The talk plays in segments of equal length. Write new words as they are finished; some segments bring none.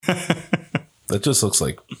That just looks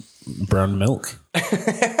like brown milk.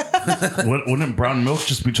 Wouldn't brown milk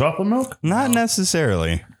just be chocolate milk? Not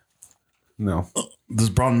necessarily. No. Does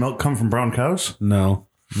brown milk come from brown cows? No.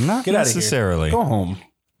 Not Get out of here. necessarily. Go home.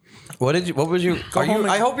 What was you?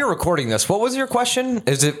 I hope you're recording this. What was your question?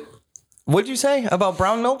 What did you say about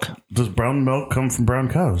brown milk? Does brown milk come from brown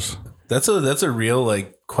cows? That's a real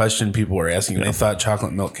like question people were asking. They thought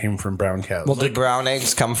chocolate milk came from brown cows. Well, did brown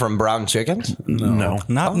eggs come from brown chickens? No.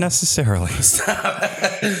 Not necessarily.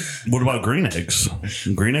 What about green eggs?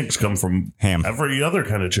 Green eggs come from Ham. every other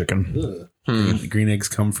kind of chicken. Green eggs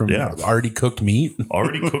come from Yeah. already cooked meat.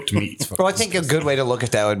 Already cooked meat. Well, I think a good way to look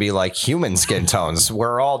at that would be like human skin tones.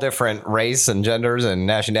 We're all different race and genders and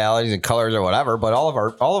nationalities and colors or whatever, but all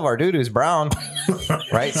of our doo-doo is brown,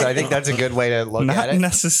 right? So I think that's a good way to look at Not it.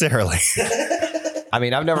 necessarily. I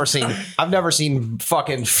mean, I've never seen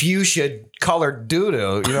fucking fuchsia colored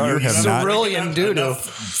doo-doo, you know, or have not- cerulean doo-doo.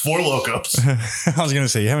 Four Locos. I was going to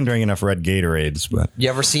say, you haven't drank enough red Gatorades, but You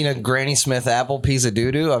ever seen a Granny Smith apple piece of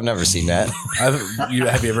doo-doo? I've never seen that. Have you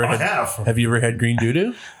ever I had? have. Have you ever had green doo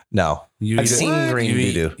doo? No. I've seen green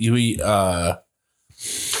doo-doo. You eat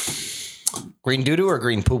Green doo-doo or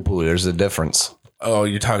green poo-poo? There's a difference. oh,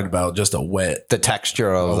 you're talking about just a wet The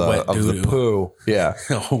texture of wet the doo-doo. poo. Yeah.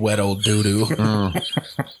 a wet old doo doo.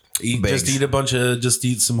 Bigs. Just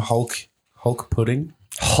eat some Hulk pudding.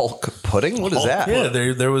 Hulk pudding? What is that? Yeah,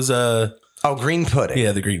 there was a Oh, green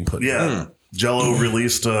pudding. the green pudding. Yeah. Jello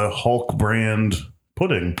released a Hulk brand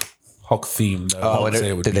pudding. Hulk themed. Oh, and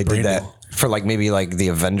did they do that for like maybe like the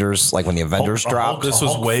Avengers, like when the Avengers dropped? This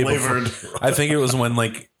was Hulk way flavored. before. I think it was when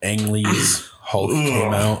like Ang Lee's Hulk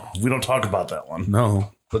came out. We don't talk about that one.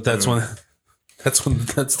 No, but that's the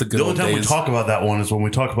good The only old time we days. talk about that one is when we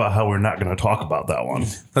talk about how we're not going to talk about that one.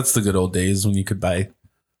 That's the good old days when you could buy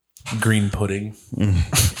green pudding.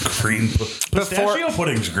 Green pistachio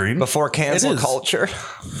pudding's green. Before cancel It is. culture,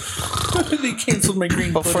 They canceled my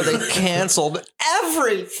green before they canceled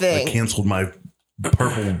everything. Canceled my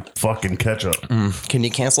purple fucking ketchup. Can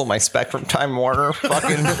you cancel my Spectrum Time Warner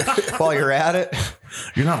fucking while you're at it?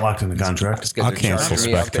 You're not locked in the contract. Guys I'll are cancel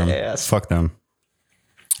charging me up the Spectrum. ass. Fuck them.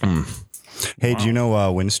 Hey, do you know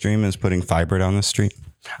Windstream is putting fiber down the street?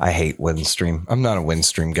 I hate Windstream. I'm not a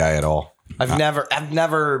Windstream guy at all. I've never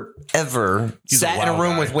ever sat in a wild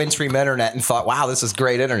room guy. with Windstream internet and thought, wow, this is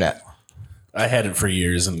great internet. I had it for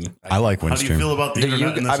years, and I like How do you Windstream. feel about the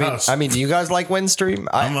internet in this house? I mean, do you guys like Windstream?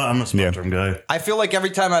 I'm a Spectrum guy. I feel like every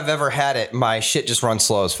time I've ever had it, my shit just runs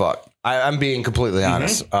slow as fuck. I'm being completely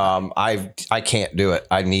honest. I can't do it.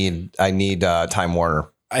 I need Time Warner.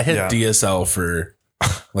 I had Yeah. DSL for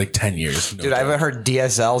like 10 years. No Dude, I joke. haven't heard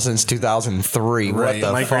DSL since 2003. Right. What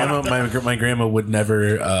the my fuck? my grandma would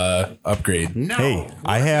never upgrade. No. Hey,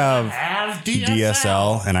 I have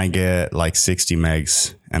DSL and I get like 60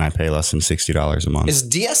 megs and I pay less than $60 a month. Is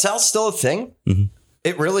DSL still a thing?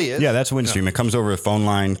 It really is. Yeah, that's Windstream. It comes over a phone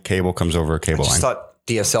line. Cable comes over a I cable just line. thought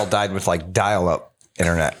DSL died with like dial-up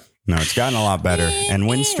internet. No, it's gotten a lot better. And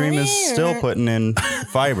Windstream is still putting in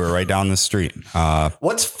fiber right down the street.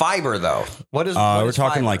 What's fiber though? What is? We're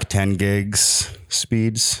talking like 10 gigs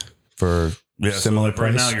speeds for Yeah, similar so like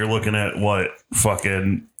right price. now you're looking at what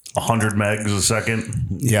fucking 100 megs a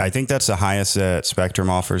second, Yeah, I think that's the highest that Spectrum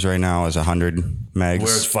offers right now is 100 megs.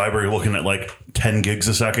 whereas fiber you're looking at like 10 gigs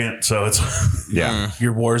a second. So it's yeah.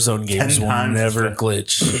 Your Warzone games 10 will times never as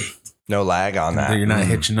glitch. no lag on that. You're not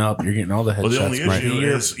hitching up. You're getting all the well, the only headshots. issue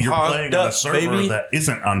is you're Hogged playing on a up, server baby. that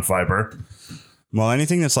isn't on fiber. Well,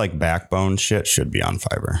 anything that's like backbone shit should be on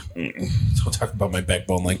fiber. Don't talk about my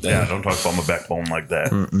backbone like Yeah, that. don't talk about my backbone like that.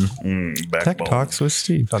 Tech Backbone. Talks with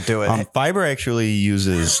Steve. Don't do it. Fiber actually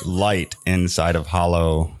uses light inside of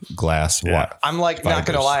hollow glass. Yeah. I'm like not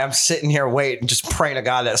gonna Fibers. lie. I'm sitting here waiting, just praying to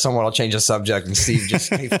God that someone will change the subject. And Steve just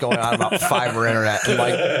keeps going on about fiber internet. I'm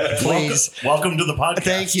like, please, Welcome to the podcast.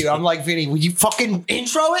 thank you. I'm like, Vinny, will you fucking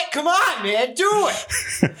intro it? Come on, man, do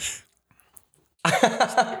it.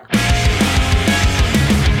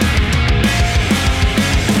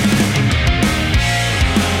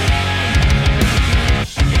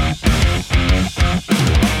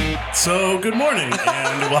 So, good morning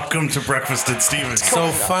and welcome to Breakfast at Stevens. So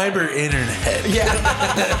fiber internet.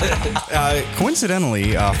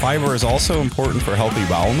 Coincidentally, fiber is also important for healthy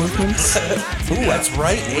bowel movements. Ooh, that's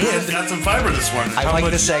right. We just got some fiber this morning. I like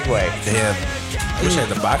the segue. Damn. I wish I had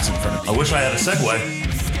the box in front of me. I wish I had a segue.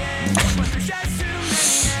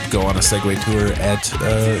 Go on a Segway tour at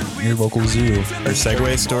your local zoo. Or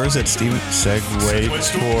Segway stores at Segway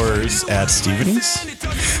tours at Stevens.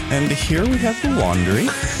 And here we have the laundry.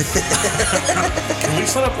 Can we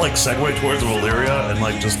set up like Segway tours of Illyria and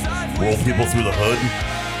like just roll people through the hood?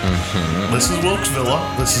 This is Wilkes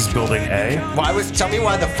Villa. This is Building A. Tell me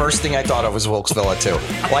why the first thing I thought of was Wilkes Villa too.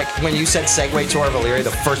 Like when you said Segway Tour of Illyria,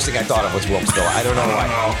 the first thing I thought of was Wilkes Villa. I don't know why.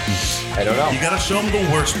 I don't know. You gotta show them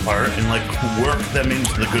the worst part and like work them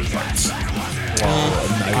into the good parts.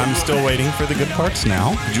 I'm still waiting for the good parts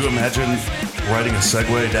now. Could you imagine riding a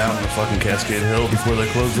Segway down the fucking Cascade Hill before they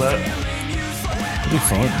close that? It'd be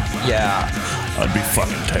fun. Yeah. I'd be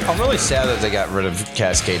fucking terrible. I'm really sad that they got rid of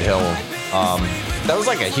Cascade Hill. That was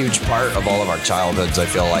like a huge part of all of our childhoods, I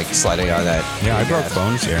feel like, sliding on that. Yeah, I broke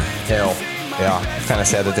bones here. hill. Yeah, kind of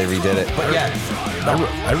sad that they redid it. But yeah,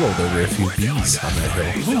 I rolled over a few bees on that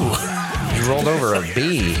hill. you rolled over a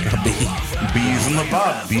bee. Bees in the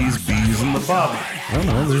bob. Bees in the bob. I don't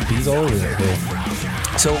know. There's bees all over that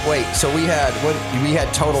hill. So wait, we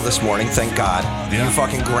had total this morning. Thank God. Yeah. You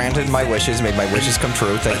fucking granted my wishes, made my wishes come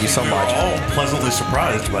true. Thank you so We much. were all pleasantly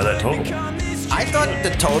surprised by that total. I thought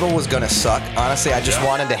the total was gonna suck. Honestly, I just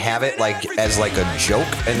wanted to have it like as like a joke,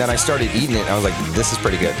 and then I started eating it, and I was like, "This is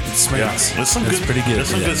pretty good." Yeah, it's some good. pretty good.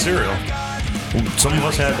 It's some good cereal. Some of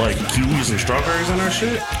us had like kiwis and strawberries in our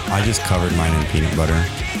shit. I just covered mine in peanut butter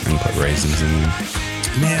and put raisins in there.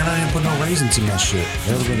 Man, I didn't put no raisins in my shit.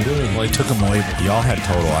 That would have been good. Well, I took them away. Y'all had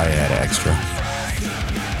total. I had extra.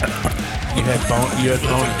 You had bonus.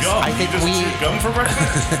 Gum. I think you just we- chewed gum for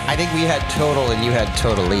breakfast. I think we had total, and you had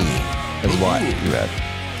totally. Is what you had.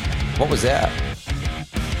 What was that?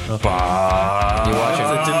 You watching?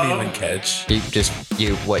 I didn't even catch.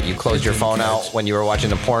 You closed your phone out when you were watching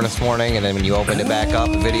the porn this morning, and then when you opened it back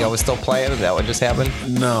up, the video was still playing. Is that what just happened?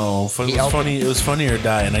 No, it He was helped- funny. It was Funny or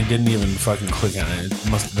Die, and I didn't even fucking click on it. It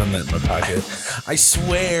must have done that in my pocket. I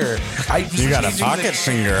swear. I was You got a changing pocket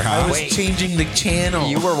finger, huh? I was Wait. changing the channel.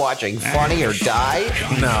 You were watching Funny or Die?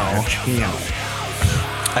 No.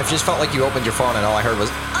 I just felt like you opened your phone and all I heard was,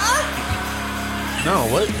 No,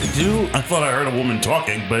 what? Dude, I thought I heard a woman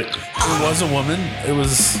talking, but it was a woman. It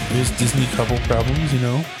was Disney couple problems, you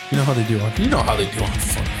know? You know how they do on Funny. you know how they do on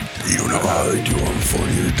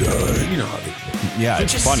Funny or Die. You know how they do. Yeah, You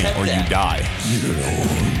it's just funny, said or that. you die.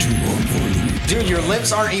 dude, your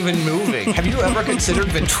lips aren't even moving. Have you ever considered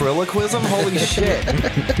ventriloquism? Holy shit.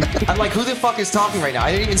 I'm like, who the fuck is talking right now?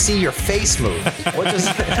 I didn't even see your face move. What just...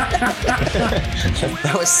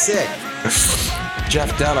 That was sick.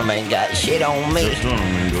 Jeff Dunham ain't got shit on me. Jeff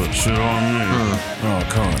Dunham got shit on me. Oh,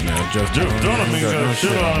 come on now, Jeff. Jeff Dunham got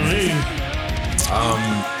shit on me.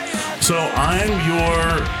 So I'm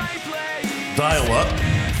your dial-up,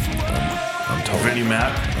 I'm total. Vinny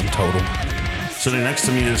Mac. I'm total. Sitting next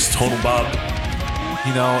to me is Total Bob.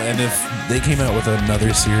 You know, and if they came out with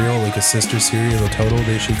another cereal, like a sister cereal of Total,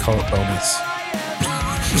 they should call it Bonus.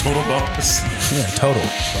 Total Bonus. Yeah, Total.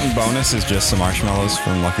 Bonus is just the marshmallows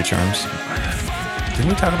from Lucky Charms. Didn't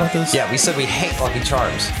we talk about this? Yeah, we said we hate Lucky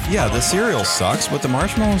Charms. Yeah, the cereal sucks, but the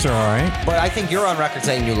marshmallows are all right. But I think you're on record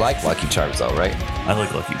saying you like Lucky Charms, though, right? I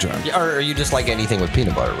like Lucky Charms. Or you just like anything with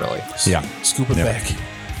peanut butter, really? Yeah. Scoop it Yeah. back.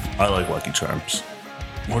 I like Lucky Charms.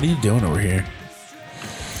 What are you doing over here?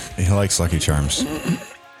 He likes Lucky Charms.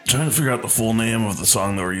 Trying to figure out the full name of the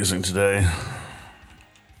song that we're using today.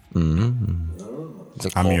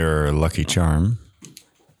 I'm your Lucky Charm.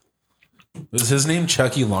 Is his name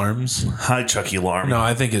Chucky Larms? Hi, Chucky Larm. No,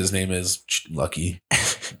 I think his name is Lucky.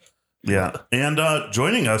 Yeah. And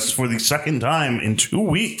joining us for the second time in 2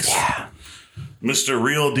 weeks, Mr.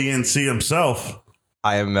 Real DNC himself.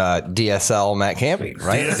 I am DSL Matt Campy,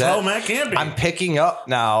 right? Is DSL that- Matt Campy. I'm picking up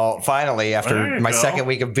now, finally, There after you my go. second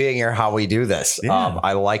week of being here, how we do this. Yeah.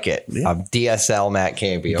 I like it. Yeah. DSL Matt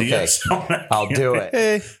Campy. Okay. DSL Matt I'll do Campy.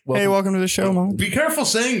 it. Hey, welcome to the show, Mom. Be careful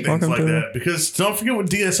saying things Welcome like to- that because don't forget what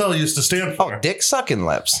DSL used to stand for. Oh, dick sucking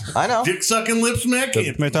lips. I know. Dick sucking lips, Matt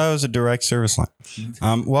Campy. I thought it was a direct service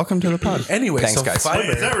line. Welcome to the pod. Anyway, Thanks, so guys. Wait,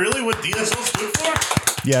 Fiber. is that really what DSL stood for?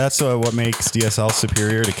 Yeah, that's what makes DSL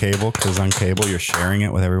superior to cable, because on cable, you're sharing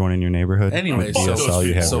it with everyone in your neighborhood. Anyway, With DSL,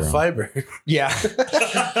 you have so your own. Fiber. Yeah.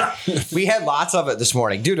 We had lots of it this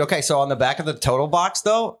morning. Dude, okay, so on the back of the Total box,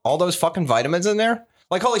 though, all those fucking vitamins in there.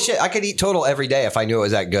 Like, holy shit, I could eat Total every day if I knew it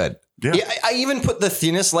was that good. Yeah. I even put the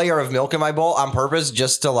thinnest layer of milk in my bowl on purpose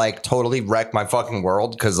just to, like, totally wreck my fucking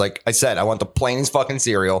world. Because, like I said, I want the plainest fucking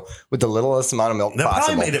cereal with the littlest amount of milk That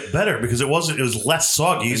possible. probably made it better because it was less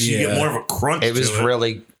soggy, so you Yeah. get more of a crunch. It was to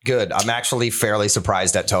really good. I'm actually fairly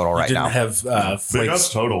surprised at Total right Didn't now. have Big up flakes,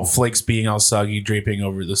 Total. flakes being all soggy, draping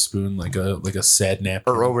over the spoon like a sad nap.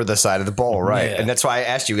 Or over the side of the bowl, right? Yeah. And that's why I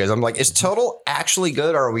asked you guys. I'm like, is Total actually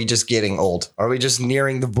good, or are we just getting old? Are we just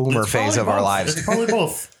nearing the boomer It's phase probably of our both. lives? It's probably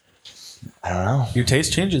both. I don't know. Your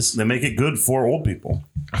taste changes. They make it good for old people.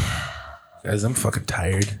 Guys, I'm fucking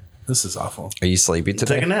tired. This is awful. Are you sleepy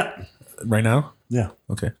today? Take a nap. right now? Yeah.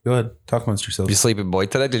 Okay, go ahead. Talk amongst yourselves. You sleeping boy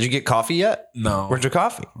today? Did you get coffee yet? No. Where's your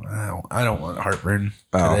coffee? I don't want heartburn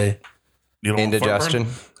Oh. today. You don't want Indigestion.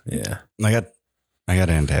 Yeah. I got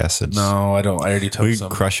antacids. No, I don't. I already took We some.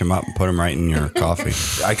 crush them up and put them right in your coffee.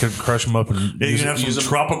 I could crush them up and Yeah, you use, can have use some them.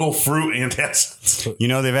 tropical fruit antacids. You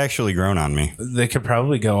know, they've actually grown on me. They could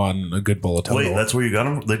probably go on a good bowl of Total. Wait, that's where you got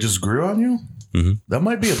them? They just grew on you? Mm-hmm. That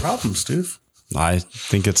might be a problem, Steve. I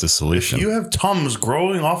think it's a solution. You have Tums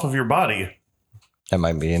growing off of your body. That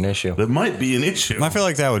might be an issue. That might be an issue. I feel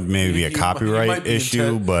like that would maybe be a You copyright might be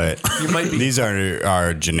issue, but You might be- these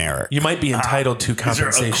are generic. You might be entitled to Is there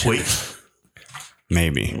a compensation. quake?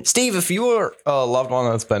 Maybe. Steve, if you were a loved one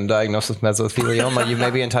that's been diagnosed with mesothelioma, you may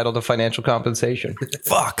be entitled to financial compensation.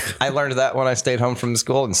 Fuck. I learned that when I stayed home from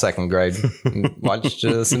school in second grade and watched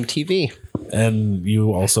some TV. And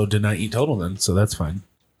you also did not eat Total then, so that's fine.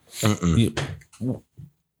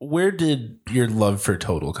 Where did your love for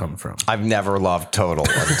Total come from? I've never loved Total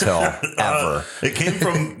until ever. It came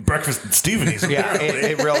from Breakfast at Stephenie's. Yeah,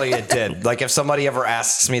 it did. Like if somebody ever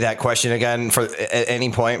asks me that question again at any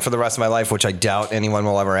point for the rest of my life, which I doubt anyone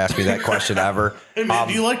will ever ask me that question ever. Hey, man,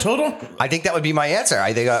 do you like Total? I think that would be my answer.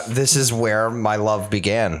 I think this is where my love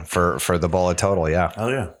began for the bowl of Total. Yeah. Hell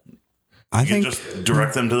yeah. I You can think just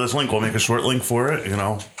direct them to this link. We'll make a short link for it. You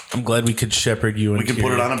know, I'm glad we could shepherd you. we can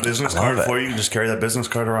put it on a business card for you. You just carry that business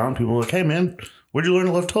card around. People are like, hey, man, where'd you learn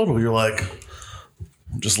to love Total? You're like,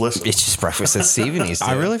 just listen. It's just breakfast at Stephenie's.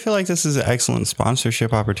 I really feel like this is an excellent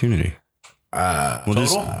sponsorship opportunity. We'll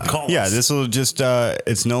just, Call yeah, us. this will just,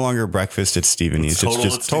 it's no longer breakfast at Stephenie's. It's Total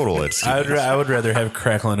just at total at Stephenie's. I would rather have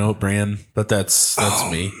Crackling Oat Bran, but that's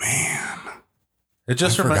me. Man, It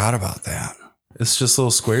just I forgot about that. It's just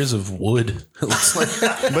little squares of wood. It looks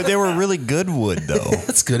like But they were really good wood, though.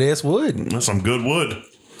 that's good ass wood. That's some good wood.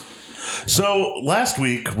 So last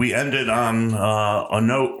week we ended on a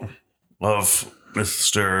note of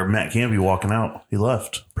Mr. Matt Canby walking out. He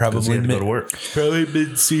left. Probably 'Cause he had to go mid- to work. Probably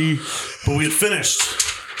mid-C. But we had finished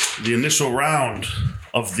the initial round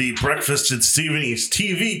of the Breakfast at Stephenie's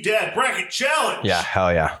TV Dad Bracket Challenge. Yeah,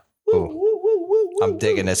 hell yeah. Ooh. I'm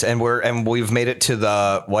digging this, and we've made it to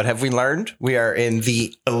the. What have we learned? We are in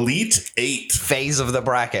the Elite 8. phase of the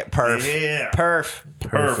bracket. Perf. Yeah. Perf.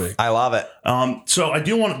 Perfect. I love it. So I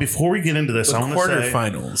do want to, before we get into this, I want to say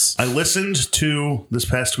Quarterfinals. I listened to this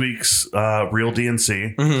past week's Real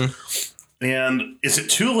DNC, and is it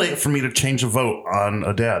too late for me to change a vote on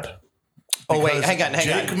a dad? Oh wait, Because hang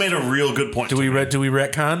Jake on. made a real good point. Do we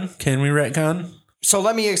retcon? Can we retcon? So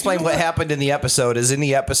let me explain what happened in the episode. In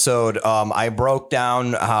the episode, I broke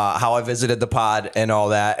down how I visited the pod and all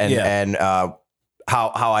that, and how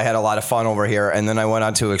I had a lot of fun over here, and then I went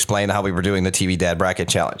on to explain how we were doing the TV Dad Bracket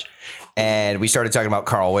Challenge, and we started talking about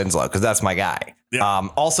Carl Winslow because that's my guy. Yeah.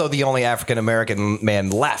 Also, the only African American man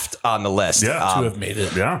left on the list. Yeah, To have made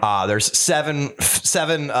it. Yeah. There's seven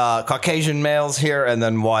Caucasian males here, and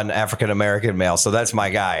then one African American male. So that's my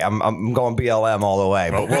guy. I'm going BLM all the way,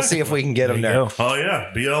 but we'll see if we can get him there. There you go. Oh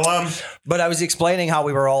yeah, BLM. But I was explaining how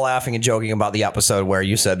we were all laughing and joking about the episode where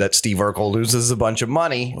you said that Steve Urkel loses a bunch of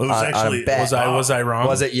money. It was on actually- a bet. Was I wrong?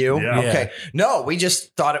 Was it you? Yeah. Okay. No, we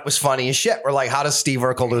just thought it was funny as shit. We're like, how does Steve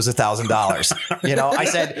Urkel lose $1,000? I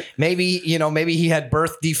said maybe he had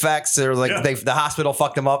birth defects or like Yeah. the hospital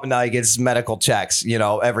fucked him up and now he gets medical checks,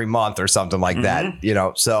 every month or something like that.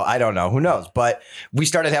 So I don't know. Who knows? But we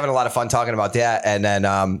started having a lot of fun talking about that. And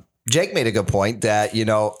then Jake made a good point that,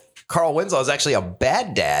 Carl Winslow is actually a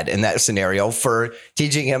bad dad in that scenario for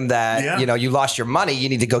teaching him that, you lost your money, you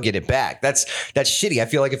need to go get it back. That's shitty. I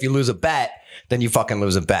feel like if you lose a bet, then you fucking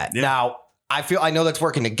lose a bet. Yeah. Now, I know that's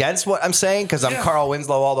working against what I'm saying because I'm Carl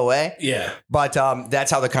Winslow all the way. Yeah. But that's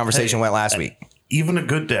how the conversation went last week. Even a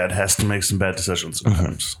good dad has to make some bad decisions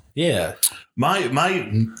sometimes. Yeah.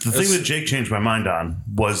 The thing that Jake changed my mind on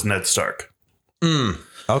was Ned Stark.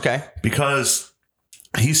 Okay. Because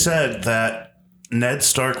he said that Ned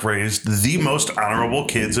Stark raised the most honorable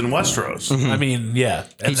kids in Westeros. I mean, yeah.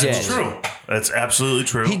 He did. That's true. That's absolutely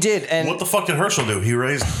true. He did, and- what the fuck did Herschel do? He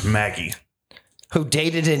raised Maggie. Who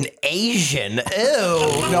dated an Asian? Ew.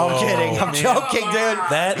 No, I'm kidding. I'm joking,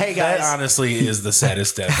 dude. Hey, guys. That honestly is the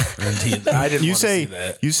saddest death. I didn't You want to say see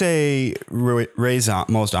that. you say raise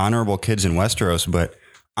most honorable kids in Westeros, but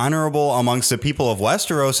honorable amongst the people of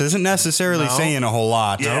Westeros isn't necessarily saying a whole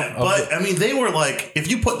lot. Yeah, but I mean, they were like, if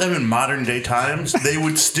you put them in modern day times, they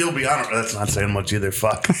would still be honorable. That's not saying much either.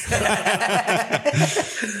 Fuck.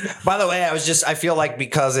 By the way, I feel like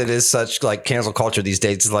because it is such like cancel culture these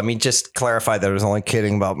days, let me just clarify that I was only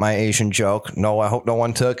kidding about my Asian joke. No, I hope no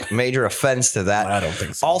one took major offense to that. I don't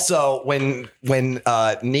think so. Also, when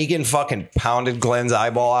Negan fucking pounded Glenn's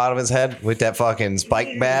eyeball out of his head with that fucking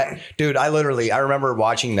spike bat, dude, I remember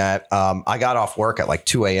watching that. I got off work at like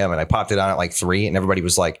 2 a.m. and I popped it on at like 3, and everybody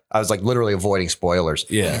was like, I was like literally avoiding spoilers.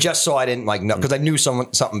 Yeah. Just so I didn't like know, because I knew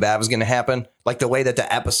something bad was going to happen. Like the way that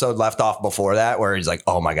the episode left off before that, where he's like,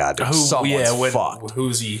 "Oh my god, dude, someone's fucked."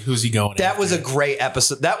 Who's he going? That was a great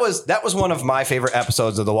episode. That was one of my favorite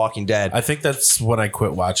episodes of The Walking Dead. I think that's when I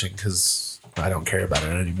quit watching because I don't care about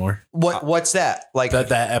it anymore. What's that? Like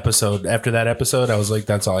that episode. After that episode, I was like,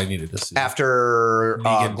 that's all I needed to see. After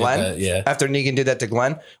Negan Glenn, did that, yeah. After Negan did that to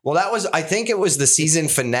Glenn. Well, I think it was the season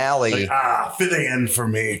finale. Fitting in for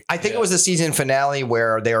me. I think it was the season finale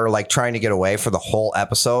where they were like trying to get away for the whole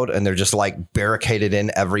episode, and they're just like barricaded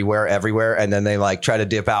in everywhere, and then they like try to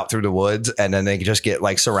dip out through the woods, and then they just get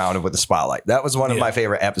like surrounded with the spotlight. That was one of my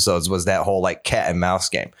favorite episodes. Was that whole like cat and mouse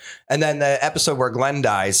game, and then the episode where Glenn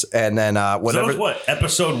dies, and then whatever. So that was what,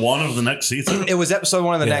 episode 1 of the next season? It was episode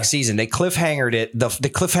 1 of the next season. They cliffhangered it. They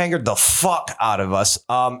cliffhangered the fuck out of us.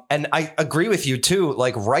 And I agree with you too.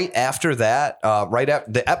 Like right after that, right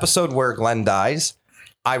after the episode where Glenn dies,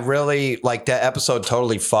 I really like that episode.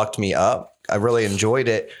 Totally fucked me up. I really enjoyed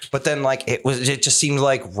it. But then like it just seemed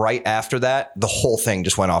like right after that, the whole thing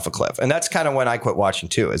just went off a cliff. And that's kind of when I quit watching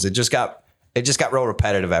too. Is it just got real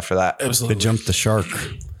repetitive after that. Absolutely. They jumped the shark.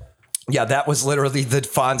 Yeah, that was literally the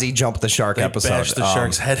Fonzie jump the shark episode. Bashed the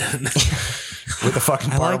shark's head in. With the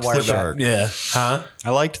fucking I barbed liked wire the shark. Yeah. Huh? I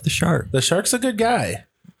liked the shark. The shark's a good guy.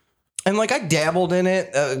 And like I dabbled in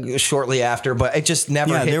it shortly after, but it just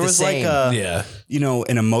never hit there the was same. like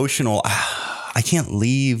an emotional, I can't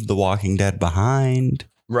leave The Walking Dead behind.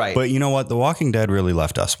 Right. But you know what? The Walking Dead really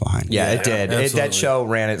left us behind. Yeah, it did. absolutely. That show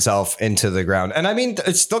ran itself into the ground. And I mean,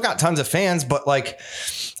 it's still got tons of fans, but like,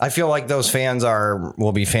 I feel like those fans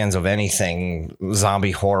will be fans of anything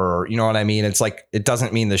zombie horror. You know what I mean? It's like, it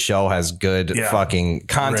doesn't mean the show has good fucking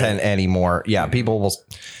content anymore. Yeah. People will,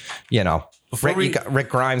 you know, you got Rick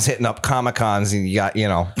Grimes hitting up Comic-Cons, and you got, you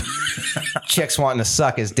know, chicks wanting to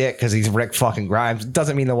suck his dick because he's Rick fucking Grimes. It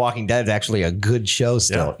doesn't mean The Walking Dead is actually a good show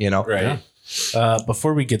still, you know? Right. Yeah.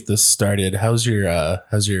 Before we get this started, how's your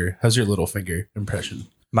little finger impression?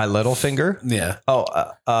 My little finger? Yeah. Oh,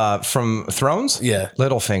 from Thrones? Yeah.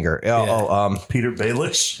 Little finger. Peter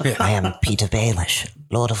Baelish? Yeah. I am Peter Baelish,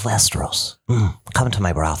 Lord of Westeros. Come to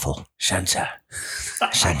my brothel. Sansa,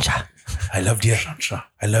 Sansa, I loved you.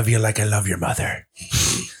 I love you like I love your mother.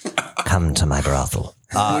 come to my brothel.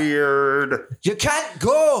 Weird. You can't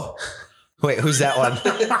go. Wait, who's that one?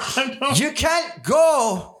 You can't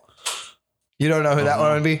go. You don't know who that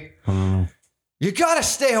one would be? You gotta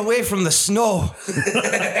stay away from the snow.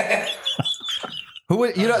 Who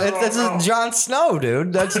would, you know? That's Jon Snow,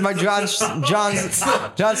 dude. That's my Jon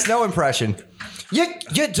Snow impression. You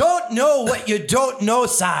don't know what you don't know,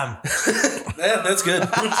 Sam. Yeah, that's good.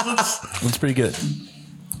 That's pretty good.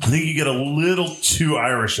 I think you get a little too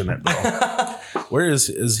Irish in it, though. Where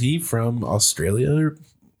is he from? Australia? Or?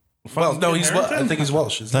 Well, no, I think he's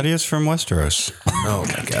Welsh. That is from Westeros. Oh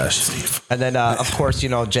my gosh. And then, of course, you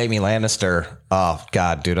know, Jamie Lannister. Oh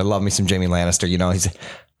God, dude, I love me some Jamie Lannister. You know, he's.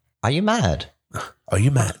 Are you mad? Are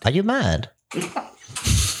you mad? Are you mad? That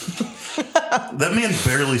man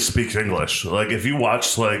barely speaks English. Like, if you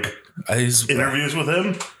watch, like, He's interviews with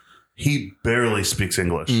him, he barely speaks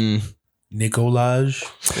English. Nicolaj.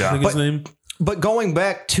 Yeah. I think his name. But going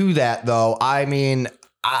back to that, though, I mean,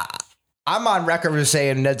 I'm on record as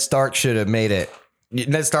saying Ned Stark should have made it.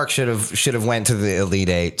 Ned Stark should have went to the Elite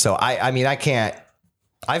Eight. So I mean, I can't.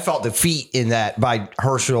 I felt defeat in that by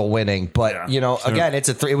Herschel winning, but you know, again, it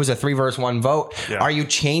was a 3-1 vote. Yeah. Are you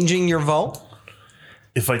changing your vote?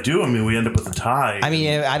 If I do, I mean, we end up with a tie. I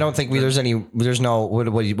mean, I don't think there's no. What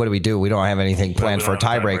do we do? We don't have anything planned for a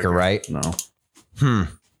tiebreaker, right? No.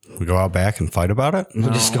 We go out back and fight about it? We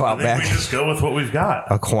just go out I think back. we just go with what we've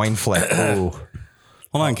got. A coin flip. Ooh.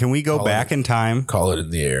 Hold on. Can we go back in time Call it in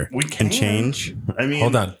the air. We can and change? I mean,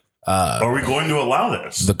 Hold on. Are we going to allow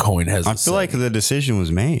this? The coin has. I feel like the decision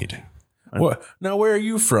was made. What? Now, where are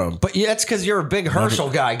you from? But yeah, it's because you're a big Herschel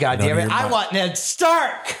guy. God damn it! I want Ned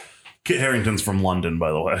Stark. Kit Harington's from London,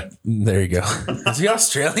 by the way. There you go. Is he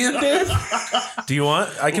Australian, dude? Do you want?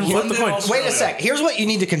 I can flip the coin. Wait a sec. Here's what you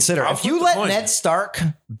need to consider. I'll If you flip the let coin. Ned Stark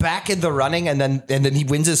back in the running and then he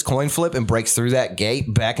wins his coin flip and breaks through that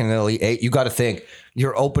gate back in the Elite Eight, you got to think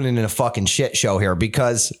you're opening in a fucking shit show here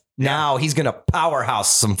because now he's going to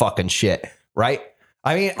powerhouse some fucking shit, right?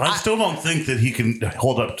 I mean, I still don't think that he can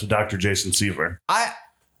hold up to Dr. Jason Seaver. I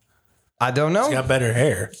don't know. He's got better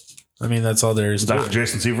hair. I mean, that's all there is to Dr. it.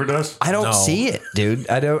 Jason Seaver does? I don't No. see it, dude.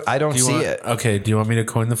 I don't Do you see want- it. Okay, do you want me to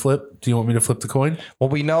coin the flip? Do you want me to flip the coin? Well,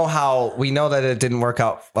 we know that it didn't work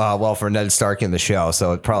out well for Ned Stark in the show,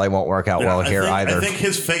 so it probably won't work out well I here think, either. I think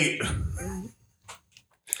his fate.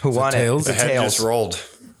 Who won Tails? it? The The Head Tails. just rolled.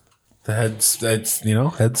 The heads, that's,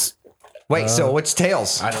 heads. Wait, so which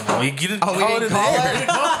Tails? I don't know. You didn't Oh, we call didn't it in call there.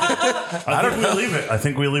 it? I think we leave it. I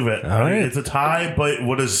think we leave it. All right. It's a tie, but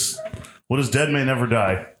what is dead may never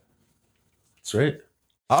die. That's right.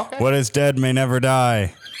 Okay. What is dead may never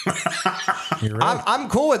die. You're right. I'm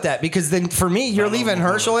cool with that because then for me, you're leaving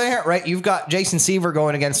Herschel in here, right? You've got Jason Seaver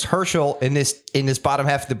going against Herschel in this bottom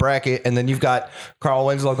half of the bracket, and then you've got Carl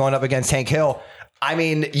Winslow going up against Hank Hill. I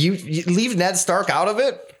mean, you leave Ned Stark out of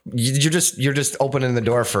it. You're just opening the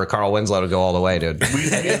door for Carl Winslow to go all the way, dude.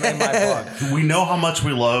 In my book. We know how much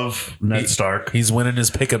we love Ned Stark. He's winning his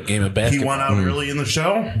pickup game of He basketball. went out early in the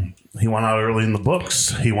show. He went out early in the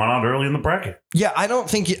books. He went out early in the bracket. Yeah, I don't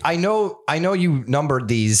think I know you numbered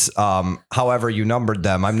these. However, you numbered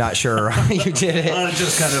them. I'm not sure how you did it.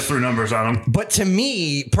 Just kind of threw numbers on him. But to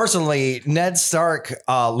me personally, Ned Stark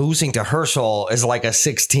losing to Herschel is like a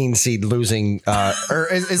 16 seed losing, or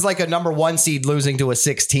is like a number 1 seed losing to a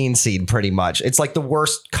 16 seed. Pretty much, it's like the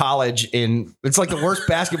worst it's like the worst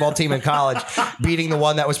basketball team in college beating the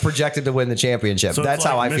one that was projected to win the championship. So That's it's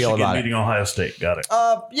how like I feel Michigan about it. beating Ohio State. Got it.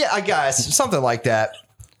 Yeah, I guess something like that.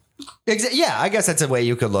 Yeah, I guess that's a way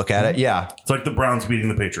you could look at it. Yeah. It's like the Browns beating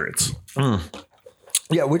the Patriots.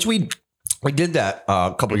 Yeah, which we did that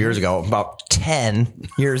a couple years ago, about 10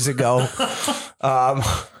 years ago.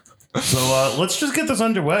 So let's just get this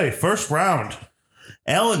underway. First round.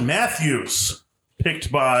 Alan Matthews,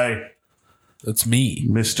 picked by That's me.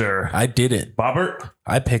 Mr. I did it. Bobbert,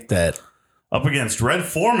 I picked that. up against Red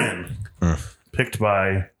Foreman, picked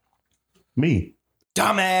by me.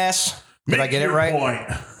 Dumbass. Did I Make get it your right? point.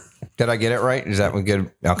 Did I get it right? Is that one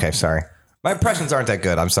good? Okay, sorry. My impressions aren't that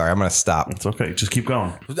good. I'm sorry. I'm going to stop. It's okay. Just keep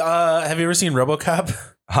going. Have you ever seen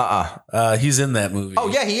RoboCop? He's in that movie. Oh,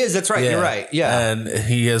 yeah, he is. That's right. You're right. Yeah. And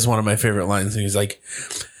he has one of my favorite lines, and he's like,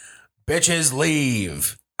 "Bitches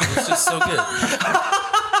leave." It's just so good.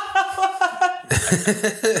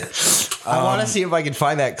 I want to see if I can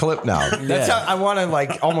find that clip now. That's Yeah. how I want to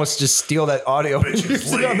like almost just steal that audio. and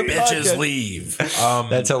use it on the Bitches podcast. leave.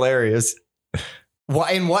 That's hilarious.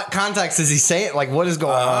 Why? In what context does he say it? Like, what is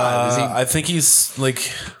going on? Is he I think he's like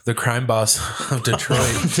the crime boss of Detroit.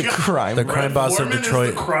 the crime? the crime boss of Foreman is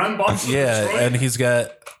Detroit. the crime boss of Yeah, Detroit? and he's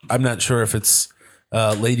got, I'm not sure if it's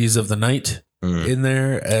Ladies of the Night in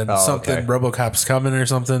there and something, okay. RoboCop's coming or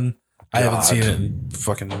something. I haven't seen it in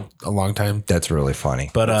fucking a long time. That's really funny.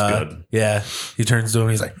 But good. yeah, he turns to him,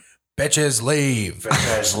 he's like, "Bitches leave."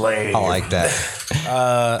 Bitches leave. I like that.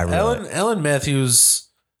 Alan Matthews,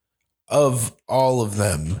 of all of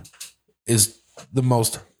them, is the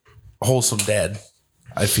most wholesome dad,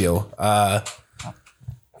 I feel. I'm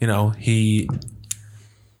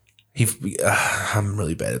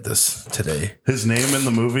really bad at this today. His name in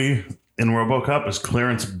the movie in RoboCop is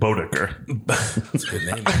Clarence Bodicker. That's a good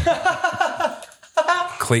name.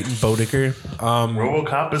 Clayton Bodicker.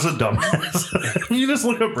 RoboCop is a dumbass. You just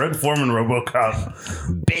look up Red Foreman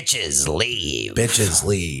RoboCop. Bitches leave. Bitches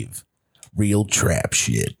leave. Real trap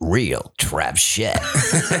shit. Real trap shit.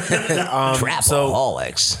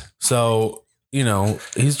 Trapaholics. So,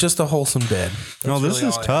 he's just a wholesome dad. No, That's this really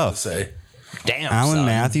is all I have tough. to say. Damn, Alan son.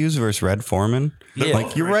 Matthews versus Red Foreman. Yeah.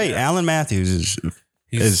 Like you're right. Alan Matthews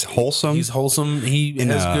is wholesome He's wholesome. He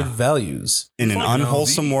has good values. in an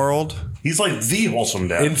unwholesome world. He's like the wholesome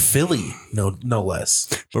dad. In Philly, no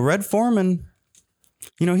less. But Red Foreman,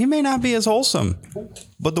 he may not be as wholesome,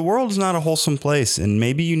 but the world is not a wholesome place, and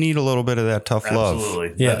maybe you need a little bit of that tough love.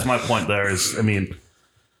 Absolutely. Yeah. That's my point there is,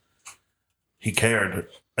 he cared.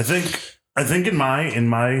 I think in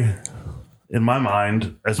my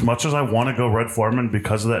mind, as much as I want to go Red Foreman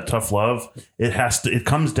because of that tough love, it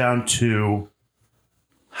comes down to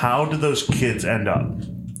how do those kids end up?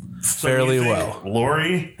 So Fairly you think well.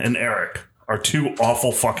 Lori and Eric are two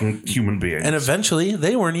awful fucking human beings. And eventually,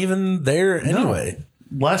 they weren't even there anyway.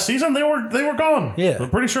 Last season they were gone. Yeah. I'm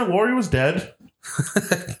pretty sure Lori was dead.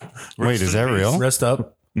 Wait, is that real? Rest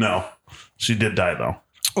up. No. She did die though.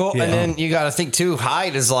 Well, Yeah. and then you got to think too.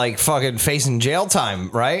 Hyde is like fucking facing jail time,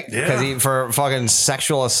 right? Yeah. Because he for fucking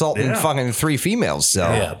sexual assaulting Yeah. fucking 3 females. So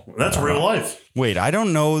Yeah. That's real life. Wait, I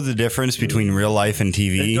don't know the difference between real life and It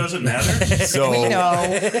TV. doesn't matter. So, we know.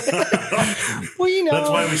 We know. That's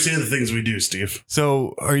why we say the things we do, Steve.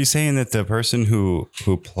 so are you saying that the person who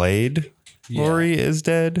played Lori is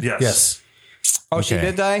dead? Yes. Yes. Oh, she Okay.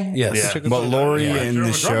 did die. Yes. Yeah. But Lori Yeah. in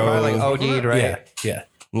the Sure, show, Probably like OD'd, right? Yeah. Yeah.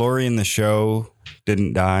 Lori in the show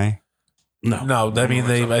didn't die. No. No, I mean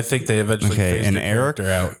I think they eventually Okay, phased and the Eric?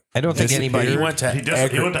 character out. I don't think Disappeared. anybody. He went to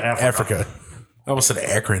He went to Africa. I almost said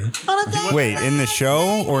Akron. Wait, in the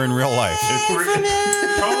show or in real life?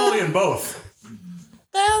 Probably in both.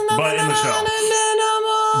 But in the show.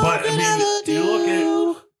 But I mean, do you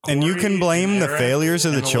look at And you can blame the Eric failures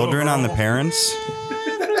of the and the children little on the girl? parents.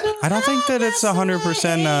 I don't think that it's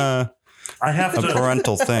 100% I have a to.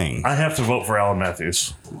 parental thing. I have to vote for Alan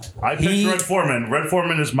Matthews. I picked Red Foreman. Red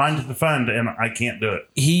Foreman is mine to defend, and I can't do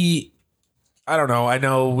it. I don't know. I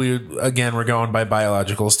know we're going by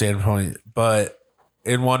biological standpoint, but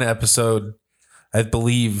in one episode, I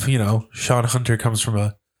believe, Sean Hunter comes from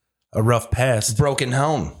a rough past. Broken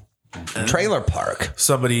home. Trailer park.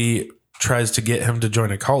 Somebody tries to get him to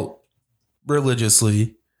join a cult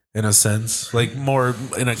religiously, in a sense, like more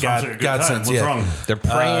in a Sounds like a good God time. sense. What's Yeah. wrong? They're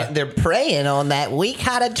praying. They're preying on that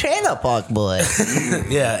weak-hearted trailer park boy.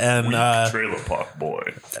 Yeah. And, Trailer Park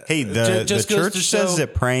Boy. Hey, the just goes church to says show-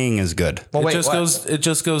 that praying is good. Well, wait, what? it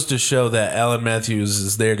just goes to show that Alan Matthews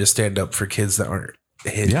is there to stand up for kids that aren't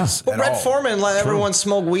his. Yeah. Well, at Red all. Foreman let everyone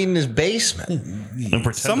smoke weed in his basement. And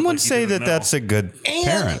pretend Some like would he say didn't that know. that's a good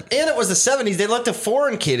parent. And it was the 70s. They let the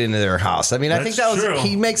foreign kid into their house. I mean, I think that That's was, true.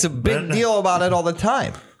 he makes a big That- deal about it all the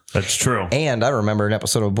time. That's true. And I remember an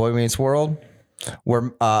episode of Boy Meets World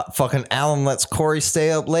where fucking Alan lets Corey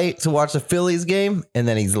stay up late to watch the Phillies game, and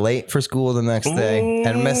then he's late for school the next day.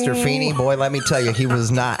 And Mr. Feeney, boy, let me tell you, he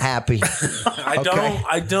was not happy.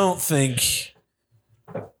 I don't think.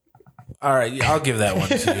 All right, I'll give that one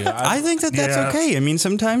to you. I think that that's Yeah. okay. I mean,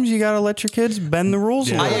 sometimes you got to let your kids bend the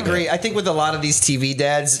rules a Yeah. I little agree. I think with a lot of these TV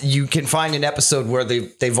dads, you can find an episode where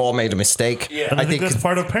they've all made a mistake. Yeah. And I think that's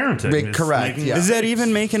part of parenting. Big- is correct, making yeah. Is that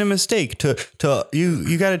even making a mistake? To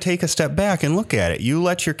you got to take a step back and look at it. You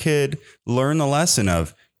let your kid learn the lesson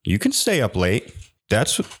of you can stay up late.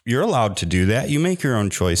 You're allowed to do that. You make your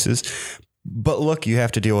own choices. But look, you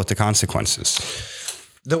have to deal with the consequences.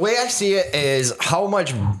 The way I see it is how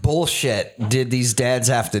much bullshit did these dads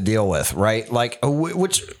have to deal with, right? Like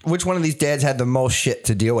which one of these dads had the most shit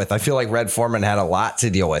to deal with? I feel like Red Foreman had a lot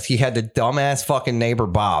to deal with. He had the dumbass fucking neighbor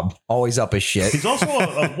Bob, always up his shit. He's also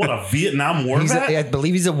a Vietnam War vet? I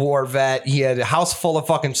believe he's a war vet. He had a house full of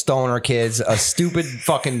fucking stoner kids, a stupid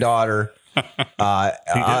fucking daughter, a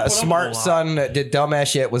up a smart lot. son that did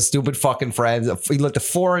dumbass shit with stupid fucking friends. He let the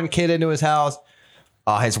foreign kid into his house.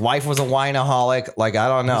 His wife was a wineaholic. Like, I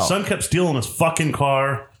don't know. His son kept stealing his fucking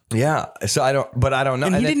car. Yeah. So I don't know.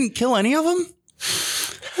 And he then- didn't kill any of them?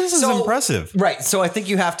 This is So- impressive. Right. So I think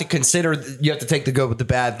you have to consider, you have to take the good with the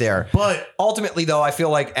bad there. But Ultimately, though, I feel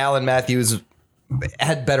like Alan Matthews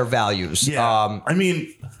had better values. yeah, I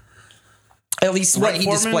mean, At least what Red he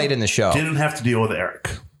Foreman displayed in the show. didn't have to deal with Eric.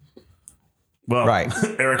 Well, Right.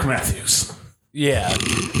 Eric Matthews. Yeah.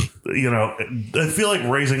 I feel like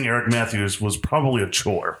raising Eric Matthews was probably a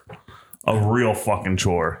chore. A real fucking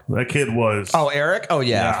chore. That kid was. Oh, Eric? Oh,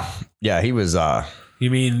 yeah. Yeah, he was. You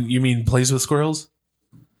mean plays with squirrels?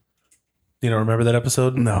 You don't remember that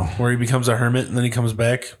episode? No. Where he becomes a hermit and then he comes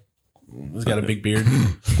back. He's got a big beard.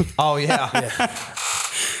 Oh, yeah.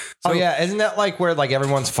 Oh, yeah. Isn't that like where like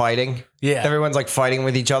everyone's fighting? Yeah. Everyone's like fighting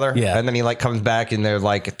with each other. Yeah. And then he like comes back and they're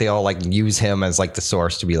like, they all like use him as like the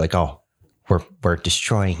source to be like, oh, we're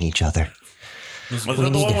destroying each other. Was that the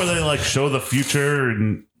one where they like show the future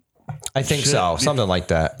and I think Shit. so. Something like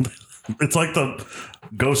that. it's like the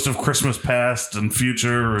ghost of Christmas past and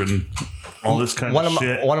future and all this kind of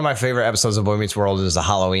shit. One of my favorite episodes of Boy Meets World is the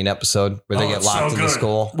Halloween episode where they Oh, get it's locked so into good.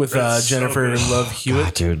 school. With That's so Jennifer good. Love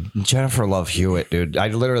Hewitt. Dude, Jennifer Love Hewitt, dude. I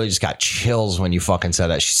literally just got chills when you fucking said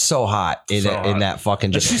that. She's so hot in So in hot. that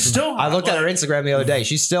fucking. And she's still I hot, looked at her like- Instagram the other day.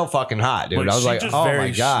 She's still fucking hot, dude. Like, I was she like, just oh very,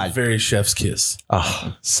 my god, Very chef's kiss.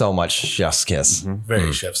 oh, so much chef's kiss,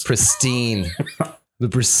 Very chef's kiss. pristine, the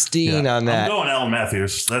pristine on I'm that. going Alan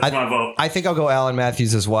Matthews. That's my vote. I think I'll go Alan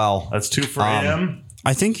Matthews as well. That's 2 for AM.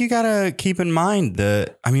 I think you got to keep in mind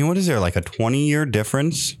what is there, like a 20-year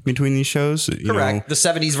difference between these shows? You Correct. know, The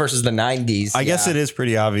 70s versus the 90s. I guess it is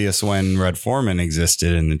pretty obvious when Red Foreman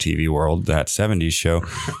existed in the TV world, that 70s show.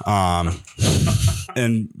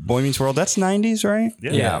 And Boy Meets World, that's 90s, right?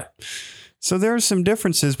 Yeah. So there are some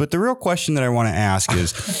differences, but the real question that I want to ask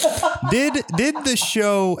is, did the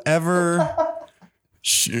show ever,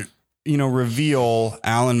 reveal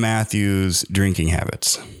Alan Matthews' drinking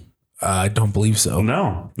habits? I don't believe so.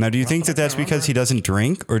 No. Now, do you think that that's because he doesn't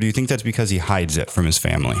drink, or do you think that's because he hides it from his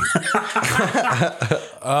family?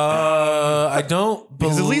 I don't.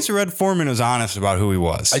 Because at least Red Foreman was honest about who he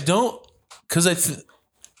was. I don't. Because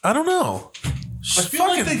I don't know. I feel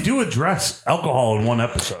like they do address alcohol in one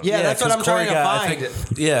episode. Yeah, that's what I'm trying to find.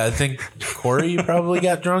 I think Corey probably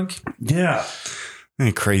got drunk. Yeah.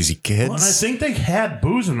 Crazy kids. Well, and I think they had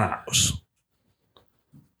booze in the house.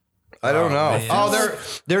 I don't know. Man.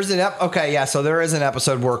 There's an okay, yeah. So there is an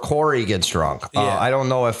episode where Corey gets drunk. Yeah. I don't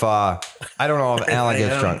know if Alan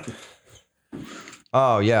gets drunk.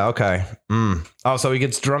 Oh yeah, okay. Oh, so he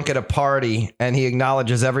gets drunk at a party and he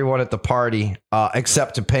acknowledges everyone at the party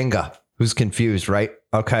except Topanga, who's confused, right?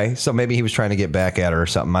 Okay, so maybe he was trying to get back at her or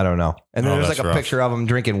something. I don't know. And then there's like a picture of him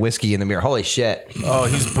drinking whiskey in the mirror. Holy shit! Oh,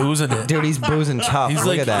 he's boozing it, Dude, he's boozing tough. He's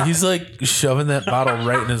Look at that. He's like shoving that bottle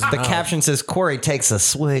right in his mouth. The caption says Corey takes a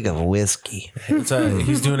swig of whiskey.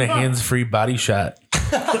 He's doing a hands-free body shot.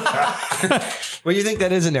 What do you think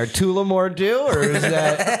that is in there? Tullamore Dew? Or is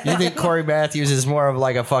that, you think Corey Matthews is more of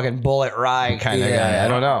like a fucking Bullet Rye kind of guy? I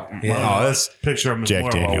don't know. Yeah. Oh, this Picture him as Jack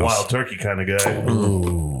more Daniels. of a wild turkey kind of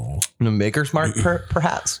guy. The Maker's Mark,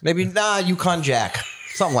 perhaps. Maybe, Yukon Jack.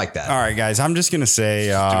 Something like that. All right, guys. I'm just going to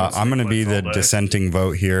say I'm going to be the dissenting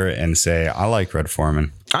vote here and say I like Red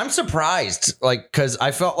Foreman. I'm surprised, because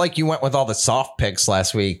I felt like you went with all the soft picks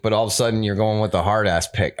last week, but all of a sudden you're going with the hard ass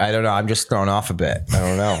pick. I don't know. I'm just thrown off a bit. I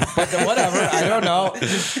don't know. But whatever. I don't know.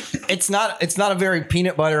 It's not a very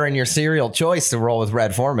peanut butter in your cereal choice to roll with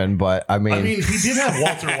Red Foreman, but I mean he did have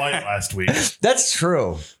Walter White last week. That's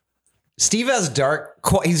true. Steve has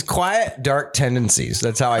he's quiet, dark tendencies.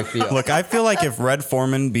 That's how I feel. Look, I feel like if Red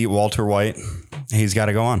Foreman beat Walter White, he's got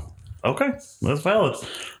to go on. Okay, that's valid.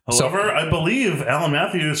 However, I believe Alan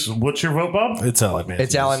Matthews. What's your vote, Bob? It's Alan Matthews.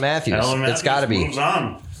 It's Alan Matthews. It's got to be. Moves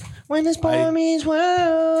on. When this boy means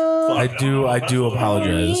world. I do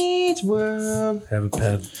apologize. Means world. Have a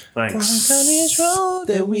pen. Thanks. On this road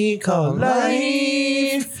that we call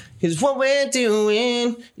life is what we're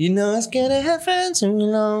doing. You know it's gonna happen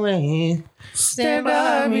soon, always. Stand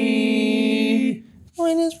by me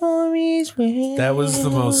when this boy means world. That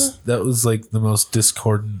was like the most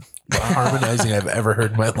discordant harmonizing I've ever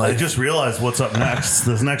heard in my I life. just realized what's up next.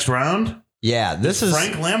 This next round, Yeah, this is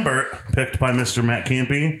Frank Lambert, picked by Mr. Matt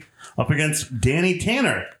Campy, up against Danny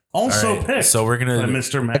Tanner, also All right, picked so we're gonna- by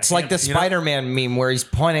Mr. Matt. It's like the Spider-Man meme where he's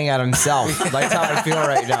pointing at himself. That's how I feel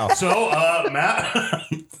right now. So, Matt,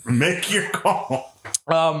 make your call.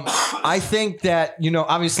 I think that,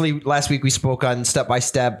 obviously last week we spoke on Step by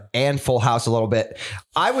Step and Full House a little bit.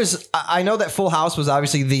 I know that Full House was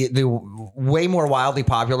obviously the way more wildly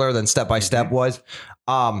popular than Step by Step was.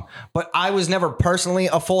 But I was never personally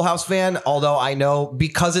a Full House fan, although I know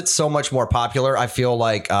because it's so much more popular, I feel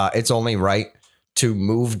like it's only right to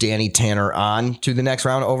move Danny Tanner on to the next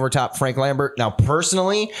round over top Frank Lambert. Now,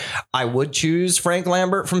 personally, I would choose Frank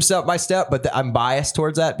Lambert from Step by Step, but I'm biased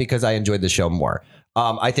towards that because I enjoyed the show more.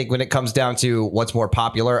 I think when it comes down to what's more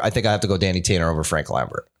popular, I think I have to go Danny Tanner over Frank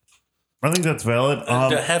Lambert. I think that's valid.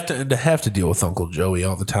 To have to deal with Uncle Joey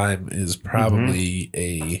all the time is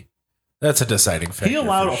probably that's a deciding factor. He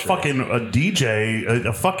allowed for a sure. fucking DJ,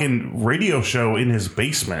 a fucking radio show in his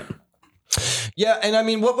basement. Yeah, and I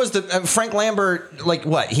mean, what was the Frank Lambert, like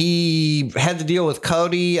what? He had to deal with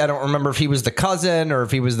Cody. I don't remember if he was the cousin or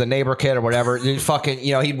if he was the neighbor kid or whatever. He'd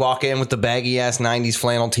walk in with the baggy ass 90s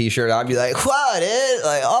flannel t-shirt. I'd be like, what, dude?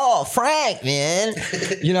 Like, oh, Frank, man.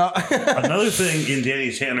 Another thing in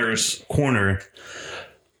Danny Tanner's corner,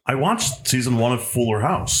 I watched season 1 of Fuller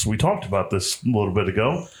House. We talked about this a little bit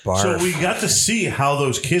ago. So we got to see how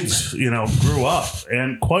those kids, grew up.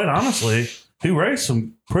 And quite honestly, he raised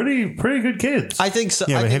some pretty good kids. I think so.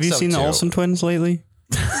 Yeah, but have you seen the Olsen twins lately?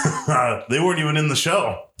 They weren't even in the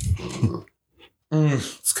show.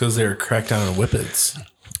 It's because they're cracked down on whippets.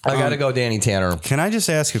 I got to go Danny Tanner. Can I just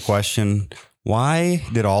ask a question? Why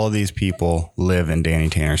did all of these people live in Danny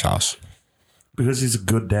Tanner's house? Because he's a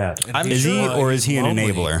good dad. Is he or is he an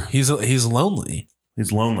enabler? He's lonely.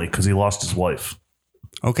 He's lonely because he lost his wife.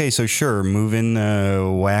 Okay, so sure, move in the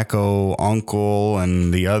wacko uncle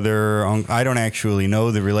and the other I don't actually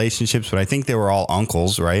know the relationships, but I think they were all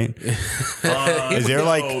uncles, right? Is there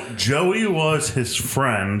like Joey was his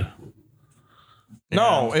friend?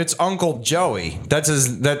 No, it's Uncle Joey. That's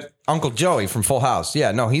Uncle Joey from Full House.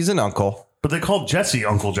 Yeah, no, he's an uncle. But they called Jesse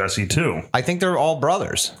Uncle Jesse too. I think they're all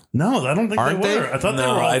brothers. No, I don't think Aren't they were. they? I thought they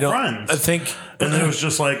were all friends. I think and it was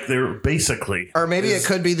just like they were basically. Or maybe it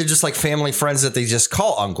could be they're just like family friends that they just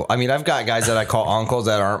call uncle. I mean, I've got guys that I call uncles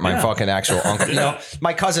that aren't my fucking actual uncle. You know,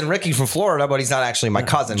 my cousin Ricky from Florida, but he's not actually my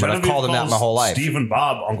cousin, but I've called him that my whole life. Steve and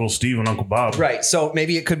Bob, Uncle Steve and Uncle Bob. Right. So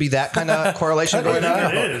maybe it could be that kind of correlation going I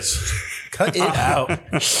on. think it is. cut it out.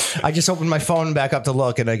 I just opened my phone back up to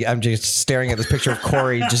look, and I'm just staring at this picture of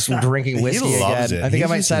Corey just drinking whiskey loves again. it. I think I He's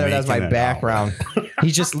might just set it as my making it background.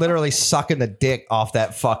 He's just literally sucking the dick off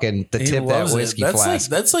that fucking He tip that loves it. whiskey That's flask.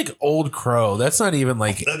 that's like Old Crow. That's not even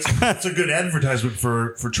like That's a good advertisement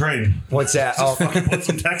for train. What's that? Oh, Fucking put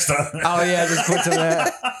some text on there. oh yeah, just put some of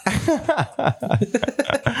that.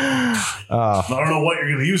 I don't know what you're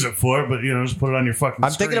going to use it for, but just put it on your fucking.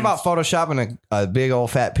 I'm thinking about photoshopping a big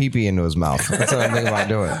old fat pee-pee into his mouth. That's what I'm thinking about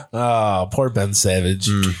doing. oh, poor Ben Savage.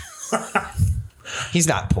 He's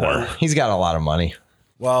not poor. He's got a lot of money.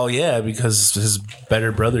 Well, yeah, because his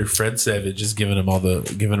better brother Fred Savage is giving him all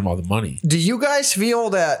the money. Do you guys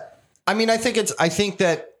feel that? I mean, I think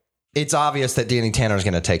that it's obvious that Danny Tanner is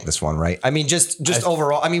going to take this one, right? I mean, just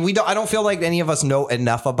overall. I mean, I don't feel like any of us know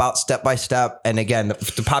enough about Step by Step. And again,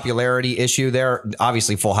 the popularity issue there.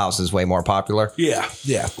 Obviously, Full House is way more popular. Yeah.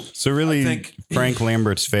 So really, think- Frank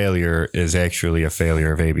Lambert's failure is actually a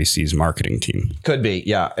failure of ABC's marketing team. Could be,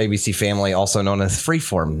 yeah. ABC Family, also known as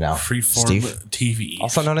Freeform now. Freeform Steve? TV.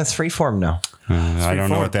 Also known as Freeform now. I don't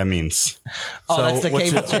know what that means. Oh, So that's the what's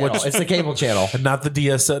cable it- channel. what's- It's the cable channel. Not the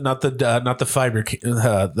DS, not the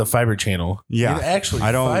fiber channel. Yeah, It actually,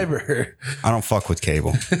 I don't- fiber. I don't fuck with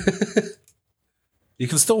cable. You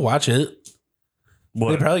can still watch it.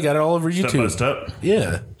 What? They probably got it all over Step by YouTube. step.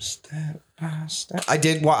 Yeah. I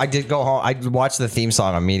did go home. I watched the theme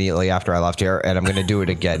song immediately after I left here, and I'm going to do it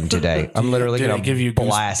again today. I'm literally did it going give you to goose-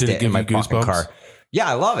 blast did it it give in my you fucking goosebumps? car. Yeah,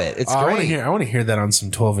 I love it. It's I want great. to hear that on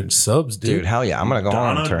some 12-inch subs, Dude, hell yeah. I'm going to go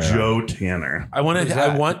home and Donna turn it on. Joe Tanner. I want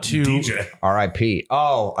to DJ. R.I.P.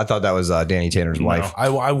 Oh, I thought that was Danny Tanner's wife.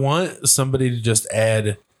 I want somebody to just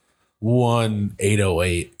add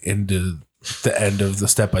 808 into the end of the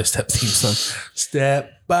Step by Step theme song.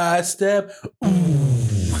 Step by step.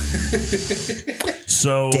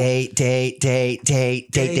 So Date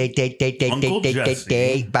Uncle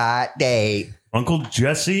Jesse. by date. Uncle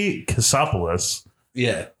Jesse Kasopoulos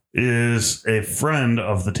Yeah. is a friend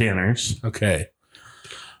of the Tanners. Okay.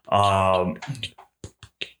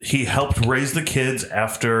 He helped raise the kids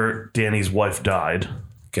after Danny's wife died.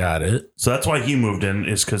 Got it. So that's why he moved in,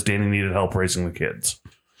 is because Danny needed help raising the kids.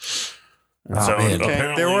 And Oh, man.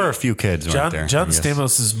 Okay, there were a few kids right John there. John I guess.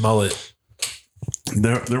 Stamos' mullet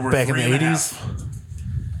there were back in the 3.5. 80s.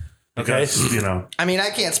 Okay. Because, I mean, I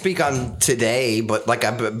can't speak on today, but like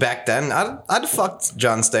back then, I'd fucked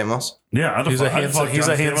John Stamos. yeah, I'd He's a fuck handsome. John He's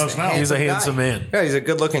a Stamos handsome. now. He's a Handsome handsome guy. man. Yeah, he's a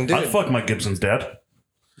good-looking dude. I'd fuck Mike Gibson's dad.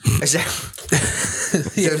 Does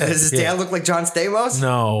his dad look like John Stamos?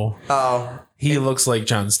 No, Oh, he looks like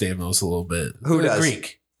John Stamos a little bit. Who They're does?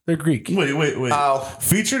 Greek. They're Greek. Wait. Oh.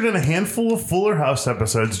 Featured in a handful of Fuller House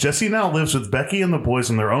episodes, Jesse now lives with Becky and the boys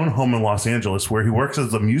in their own home in Los Angeles, where he works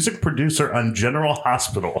as the music producer on General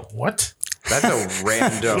Hospital. What? that's a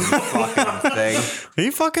random fucking thing. He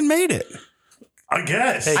fucking made it. I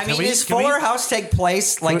guess. Hey, I mean, we- does can we- Fuller House take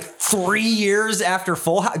place like 3 years after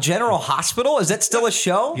General Hospital? Is that still a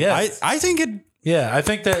show? Yeah. I think it. Yeah, I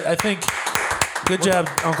think. Good job,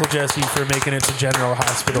 Uncle Jesse, for making it to General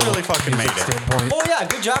Hospital. Really fucking music made it. Standpoint. Oh yeah,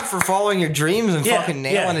 good job for following your dreams and Yeah, fucking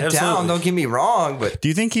nailing yeah, it down. absolutely. Don't get me wrong, but Do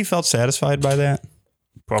you think he felt satisfied by that?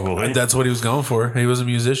 Probably. That's what he was going for. He was a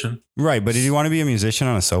musician. Right, but did you want to be a musician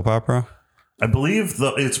on a soap opera? I believe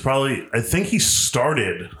I think he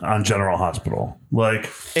started on General Hospital. Like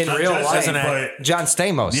in not real Jesse, life, but- John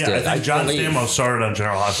Stamos Yeah, did. I think John believe. Stamos started on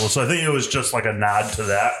General Hospital. So I think it was just like a nod to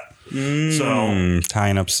that. So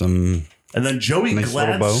Tying up some. and then Joey Nice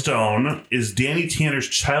little bow. Gladstone is Danny Tanner's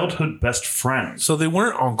childhood best friend. So they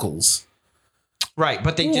weren't uncles. Right,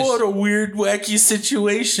 but they just What a weird, wacky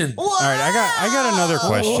situation. All right, I got another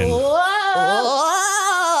question.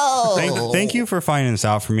 Thank you for finding this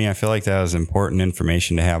out for me. I feel like that was important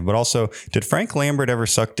information to have. But also, did Frank Lambert ever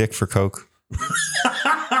suck dick for coke?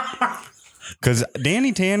 Because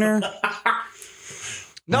Danny Tanner,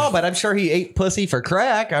 no, but I'm sure he ate pussy for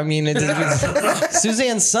crack. I mean, it's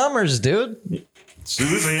Suzanne Summers, dude.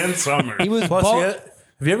 Suzanne Summers. He was Plus, bo-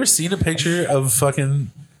 have you ever seen a picture of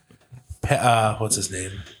fucking what's his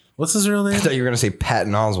name? What's his real I name? thought you were gonna say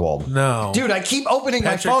Patton Oswalt. No. Dude, I keep opening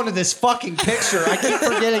Patrick- my phone to this fucking picture. I keep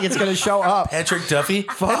forgetting it's gonna show up. Patrick Duffy.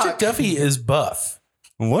 Patrick Duffy is buff.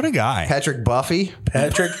 What a guy. Patrick Buffy.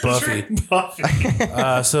 Patrick Buffy.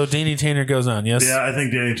 So Danny Tanner goes on. Yes. Yeah, I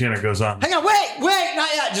think Danny Tanner goes on. Hang on, wait, not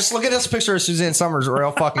yet. Just look at this picture of Suzanne Summers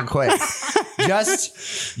real fucking quick.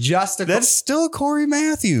 just a That's still Corey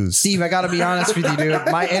Matthews. Steve, I gotta be honest with you, dude.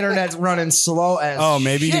 My internet's running slow as Oh,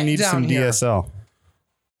 maybe you shit need down some here. DSL.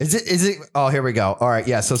 Is it? Oh, here we go. All right,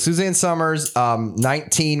 yeah. So Suzanne Summers,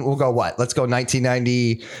 19. We'll go what? Let's go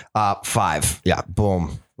 1995. Yeah,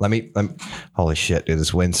 boom. Let me. Holy shit, dude!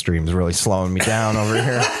 This wind stream is really slowing me down over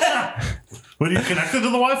here. What, are you connected to the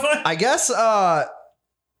Wi-Fi? I guess.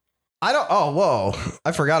 I don't. Oh, whoa!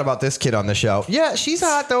 I forgot about this kid on the show. Yeah, she's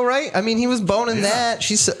hot though, right? I mean, he was boning that.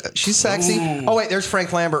 She's sexy. Ooh. Oh wait, there's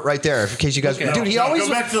Frank Lambert right there. In case you guys, dude, he No, always.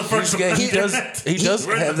 go back to the first. Yeah, he does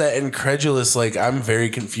have that incredulous, like, I'm very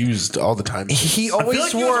confused all the time. He I feel always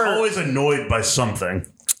like he wore. was always annoyed by something.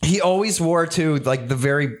 He always wore to like the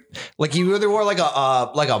very like he either wore like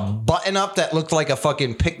a button up that looked like a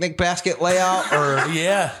fucking picnic basket layout or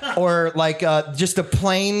Yeah. or like just a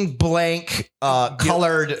plain blank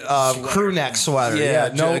colored crew neck sweater. Yeah.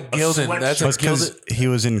 no. Gildan. That's That's a Gildan. because he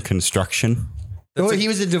was in construction. He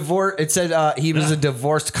was a divorce. It said he was a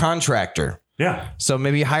divorced contractor. Yeah. So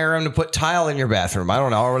maybe hire him to put tile in your bathroom. I don't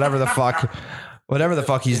know, or whatever the fuck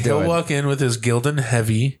he's He'll doing. walk in with his Gildan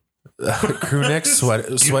heavy crew neck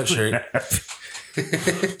sweatshirt.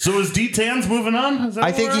 So is D-Tan's moving on? Is that I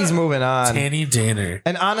where think we're he's at? moving on. Danny Tanner.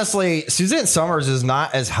 And honestly, Suzanne Summers is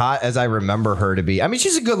not as hot as I remember her to be. I mean,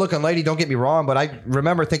 she's a good looking lady, don't get me wrong, but I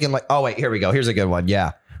remember thinking like, oh wait, here we go. Here's a good one.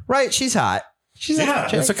 Yeah. Right, she's hot. She's a hot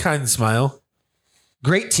chick. That's a kind smile.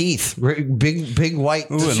 Great teeth. Big white.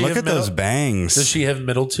 Ooh, and she look have at those middle- bangs. Does she have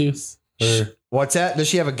middle tooth? Or, What's that? Does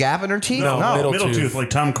she have a gap in her teeth? No, Middle tooth. tooth, like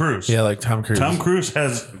Tom Cruise. yeah, like Tom Cruise. Tom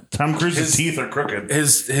Cruise's teeth are crooked.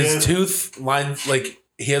 His tooth line, like,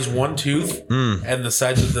 he has one tooth and the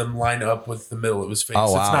sides of them line up with the middle of his face.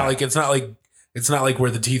 Oh, wow. It's not like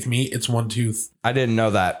where the teeth meet. It's one tooth. I didn't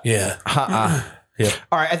know that. Yeah. Yep.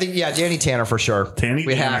 All right, I think Danny Tanner for sure. Danny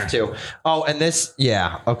we Tanner. have to. Oh, and this,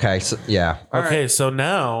 okay, so yeah. All Okay, right. so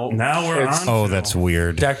now We're it's on. Oh, to- that's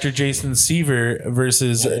weird. Dr. Jason Seaver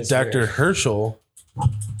versus Dr. Herschel.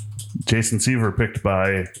 Jason Seaver picked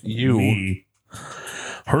by You. me.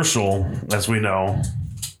 Herschel, as we know,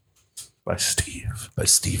 by Steve. By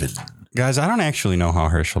Steven. Guys, I don't actually know how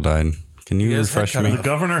Herschel died. Can you has refresh head me? The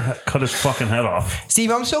governor cut his fucking head off.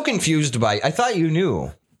 Steve, I'm so confused by. I thought you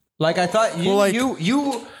knew. Like I thought you Well, like- you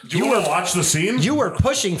Do you want to watch the scene? you were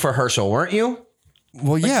pushing for Herschel, weren't you?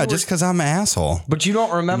 Well, yeah, just because I'm an asshole. But you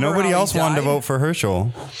don't remember. Nobody how he else wanted to died? vote for Herschel.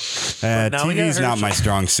 now we got TV's not Herschel. my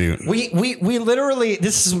strong suit. We literally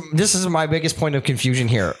this is my biggest point of confusion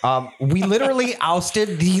here. We literally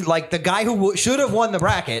ousted the guy who should have won the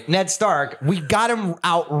bracket, Ned Stark. We got him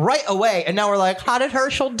out right away, and now we're like, how did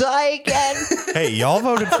Herschel die again? Hey, y'all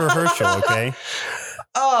voted for Herschel, okay?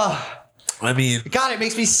 I mean, God, it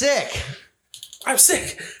makes me sick. I'm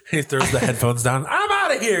sick. He throws the headphones down. I'm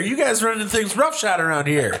out of here. You guys running things roughshod around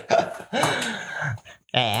here.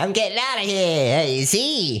 Hey, I'm getting out of here. Hey, you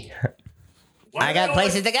see? I got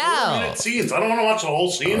places to go. 4-minute scenes. I don't want to watch the whole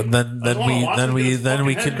scene. And then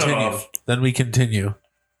we continue. Then we continue.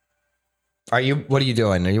 What are you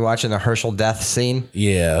doing? Are you watching the Herschel death scene?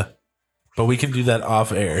 Yeah. But we can do that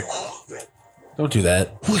off air. Don't do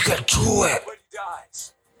that. We can do it.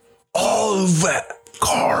 All of it.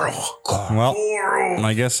 Carl. Well,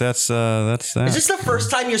 I guess that's that. Is this the first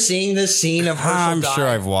time you're seeing this scene of Herschel I'm dying? sure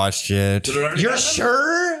I've watched it. You're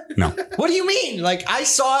sure? No. What do you mean? Like I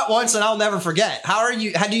saw it once and I'll never forget. How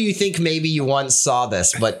do you think maybe you once saw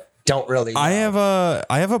this but don't really know? I have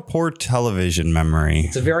a poor television memory.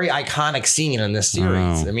 It's a very iconic scene in this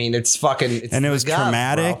series. Wow. I mean, it's fucking it's And it was the gods,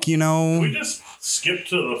 traumatic, bro. you know. We just skip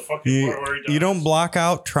to the fucking part where he dies. You don't block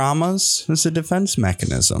out traumas. It's a defense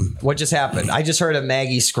mechanism. What just happened? I just heard a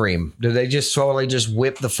Maggie scream. Did they just totally just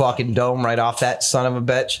whip the fucking dome right off that son of a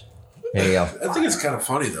bitch? There you go. I think it's kind of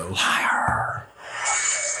funny, though.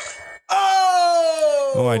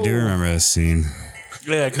 Oh, I do remember this scene.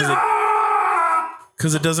 Yeah,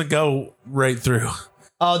 because it doesn't go right through.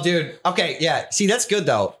 Oh, dude. Okay, yeah. See, that's good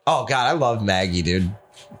though. Oh God, I love Maggie, dude.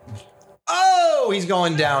 Oh, he's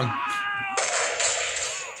going down.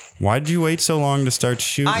 Why'd you wait so long to start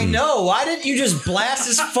shooting? I know. Why didn't you just blast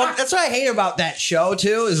this fuck? That's what I hate about that show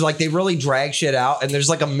too. Is like they really drag shit out, and there's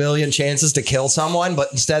like a million chances to kill someone,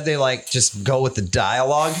 but instead they like just go with the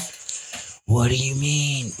dialogue. What do you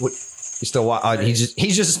mean? What? You still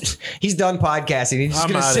he's done podcasting. He's just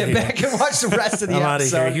I'm gonna outta sit here. back and watch the rest of the I'm out of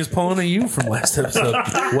here. episode. He was pulling a you from last episode.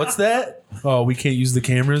 What's that? Oh, we can't use the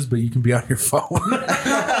cameras, but you can be on your phone.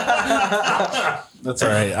 That's all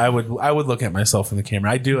right. I would look at myself in the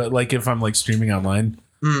camera. I do it like if I'm like streaming online.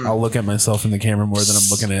 I'll look at myself in the camera more than I'm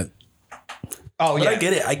looking at. Oh But yeah, I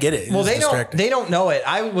get it. I get it. Well, It's distracting. they don't know it.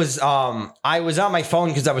 I was on my phone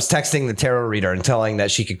because I was texting the tarot reader and telling that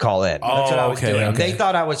she could call in. That's what I was okay, doing. okay. They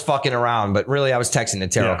thought I was fucking around, but really I was texting the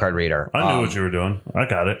tarot Yeah. card reader. I knew what you were doing. I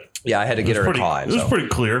got it. Yeah, I had to get her Pretty, a call in. it was so. pretty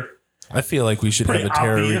clear. I feel like we should have Pretty a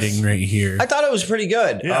tarot obvious. reading right here. I thought it was pretty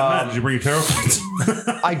good. Yeah, Matt, did you bring your tarot cards?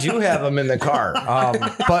 I do have them in the car.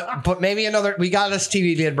 But maybe another. We got this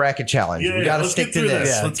TV Dad bracket challenge. Yeah, we got to let's stick get to through this.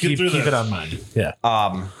 this. yeah, let's get keep, through keep this. it on mine. Yeah.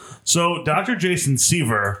 So Dr. Jason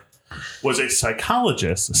Seaver was a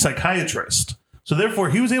psychiatrist. So therefore,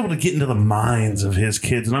 he was able to get into the minds of his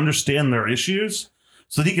kids and understand their issues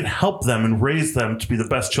so that he could help them and raise them to be the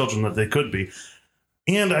best children that they could be.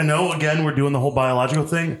 And I know, again, we're doing the whole biological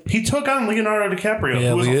thing. He took on Leonardo DiCaprio, Yeah,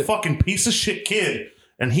 who was a Leo- fucking piece of shit kid,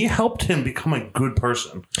 and he helped him become a good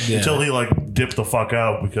person Yeah. until he like dipped the fuck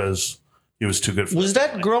out because he was too good for Was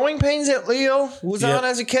that Growing Pains that Leo was Yeah. on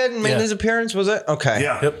as a kid and made Yeah. his appearance? Was it? Okay.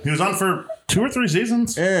 Yeah, Yep. he was on for 2 or 3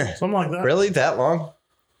 seasons, something like that. Really? That long?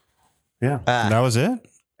 Yeah. That was it?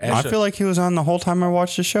 I Actually- feel like he was on the whole time I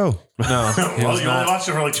watched the show. No, he Well, was you only not. watched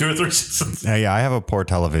it for like 2 or 3 seasons. Yeah, I have a poor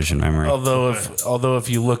television memory. Although if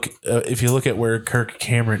you look at where Kirk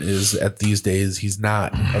Cameron is at these days, he's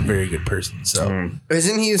not a very good person. So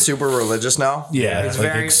Isn't he super religious now? yeah, He's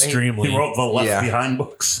like very- extremely. He wrote the Left Yeah. Behind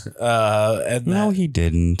books. And No, that, he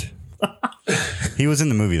didn't. He was in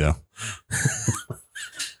the movie, though.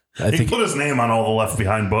 I He think. put his name on all the Left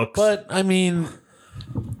Behind books. But I mean,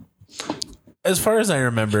 as far as I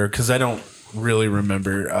remember, because I don't really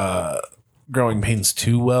remember Growing Pains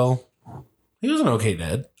too well, he was an okay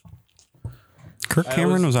dad. Kirk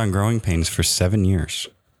Cameron was on Growing Pains for 7 years.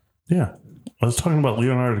 yeah, I was talking about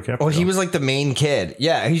Leonardo DiCaprio. Oh, he was like the main kid.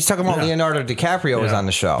 Yeah, he's talking about Yeah. Leonardo DiCaprio was Yeah. on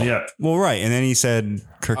the show. Yeah, Well, right. And then he said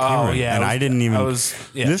Kirk Oh Cameron. yeah, and I didn't even. was.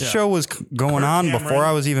 Yeah, this show was going on Cameron, before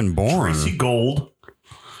I was even born. Tracy Gold,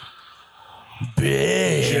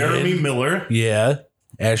 big. Jeremy Miller, Yeah,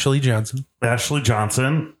 Ashley Johnson Ashley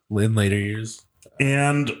Johnson, in later years.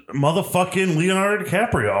 and motherfucking Leonardo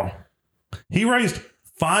DiCaprio. He raised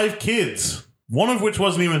 5 kids, one of which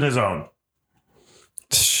wasn't even his own.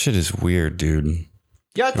 This shit is weird, dude.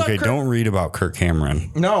 Yeah, I thought Okay, Kirk- don't read about Kirk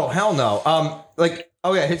Cameron. No, hell no.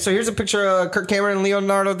 Oh yeah. So here's a picture of Kirk Cameron and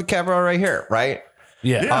Leonardo DiCaprio right here, right?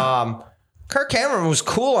 Yeah. Yeah. Kirk Cameron was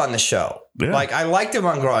cool on the show. Yeah. Like I liked him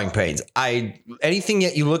on Growing Pains. Anything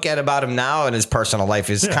that you look at about him now in his personal life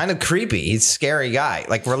is kind of creepy. He's a scary guy.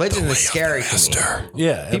 Like religion is scary to me.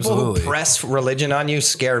 Yeah, People absolutely. who press religion on you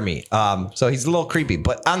scare me. So he's a little creepy.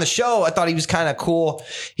 But on the show, I thought he was kind of cool.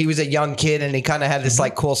 He was a young kid and he kind of had this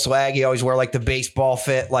like cool swag. He always wore like the baseball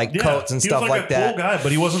fit, like Yeah, coats and he stuff was like a that. cool guy,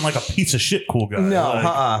 but he wasn't like a piece of shit cool guy. No,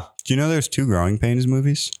 Like, Do you know there's 2 Growing Pains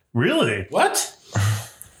movies? Really? What?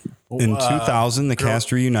 In 2000, the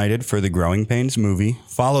cast reunited for the Growing Pains movie,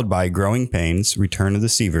 followed by Growing Pains: Return of the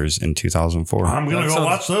Seavers in 2004. I'm gonna go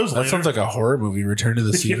watch those. That later. sounds like a horror movie. Return to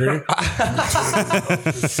the Seaver.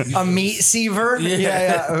 A meat seaver?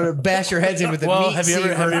 Yeah. Bash your heads in with a Well, meat have you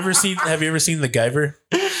seaver. ever seen the Guyver?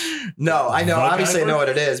 No, I know. Obviously, I know what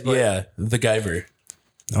it is, but Yeah, the Guyver.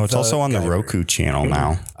 Oh, it's also on the Roku channel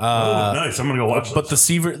now. Oh, nice. I'm gonna go watch. But the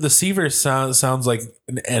Seaver sounds like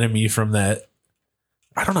an enemy from that.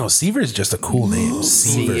 I don't know. Seaver is just a cool name.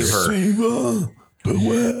 Seaver.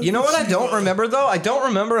 you know what I don't remember though? I don't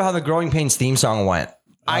remember how the Growing Pains theme song went.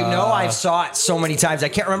 I know I've saw it so many times. I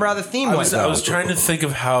can't remember how the theme I went. was, though. I was trying to think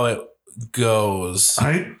of how it goes.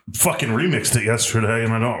 I fucking remixed it yesterday,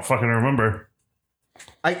 and I don't fucking remember.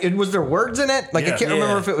 Was there words in it? Like I Yeah. can't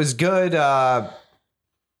remember if it was good. I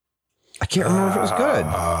can't remember if it was good.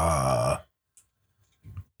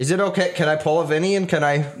 Is it okay? Can I pull a Vinny and can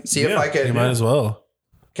I see if Yeah, I You can? might as well.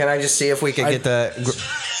 Can I just see if we can get the?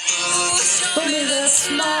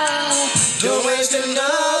 Don't waste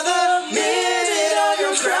another minute of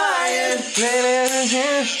your crying.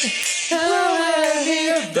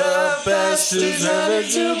 The best is never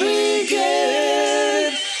to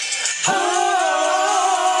begin.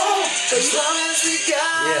 Oh, as long as we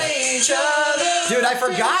got each other. Dude, I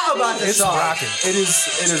forgot about this song. rocking. It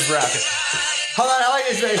is rocking. Hold on, I like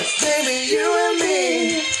this. Baby, you and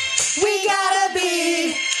me, we gotta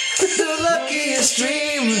be the luckiest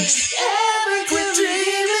dream ever quit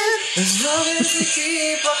dreaming. As long as we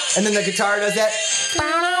keep on. And then the guitar does that.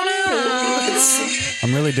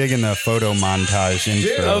 I'm really digging the photo montage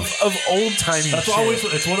intro. Of old timey That's shit. always.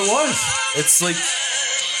 It's what it was. It's like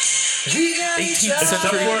We got each 18th other. Except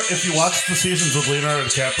century. for if you watch the seasons with Leonardo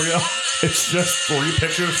DiCaprio, it's just 3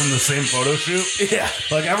 pictures from the same photo shoot. Yeah.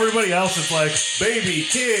 Like everybody else, it's like baby,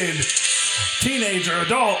 kid, teenager,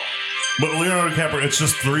 adult. But Leonardo DiCaprio, it's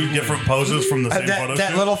just 3 different poses from the same photo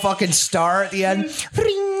that shoot. little fucking star at the end.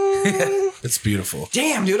 It's beautiful.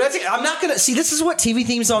 Damn, dude, I'm not gonna see. This is what TV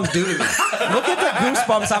theme songs do to me. Look at the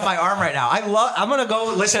goosebumps on my arm right now. I'm gonna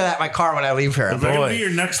go listen to that in my car when I leave here. Is that going to be your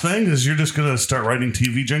next thing? Is you're just going to start writing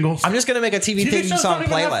TV jingles? I'm just gonna make a TV theme shows song don't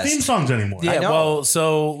even have theme playlist. songs anymore. Yeah, know. well,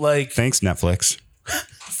 so like Thanks, Netflix.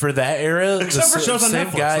 for that era, Except for shows on same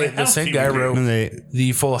Netflix, guy, they the have same TV guy things. wrote And they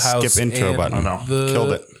the Full House skip intro and button. the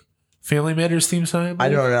Killed it. Family Matters theme song. I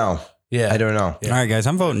don't know. Yeah, I don't know. All right, guys,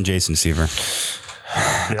 I'm voting Jason Seaver.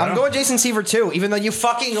 Yeah. I'm going Jason Seaver too, even though you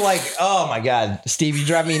fucking like. Oh my god, Steve, you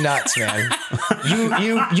drive me nuts, man.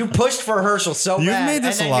 you pushed for Herschel so You've bad, made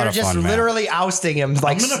this and a then lot you're of just fun, man. literally ousting him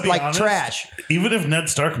like I'm gonna be like honest, trash. Even if Ned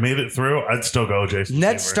Stark made it through, I'd still go Jason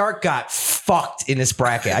Ned Seaver. Stark got fucked in this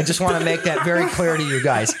bracket. I just want to make that very clear to you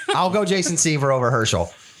guys. I'll go Jason Seaver over Herschel.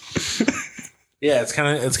 yeah. It's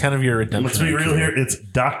kind of your redemption. Let's be real here. It's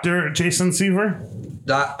Dr. Jason Seaver.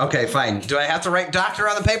 Okay, fine. Do I have to write doctor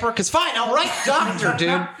on the paper? Because fine, I'll write doctor, dude.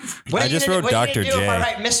 What I are you just gonna- wrote what are you Dr. gonna do if I J.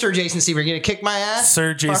 write Mr. Jason Seaver? You gonna kick my ass?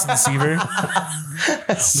 Sir Jason Seaver.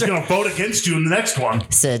 He's going to vote against you in the next one.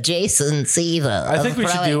 Sir Jason Seaver. I think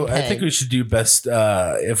we should do best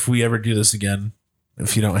if we ever do this again.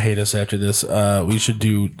 If you don't hate us after this, we should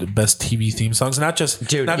do the best TV theme songs. Not just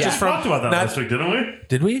Dude, not yeah. just We from talked about that not- last week, didn't we?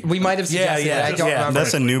 Did we? We might have suggested it. I don't remember.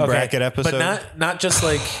 That's a new Okay, bracket episode. but not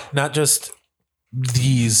just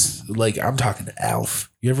these. Like I'm talking to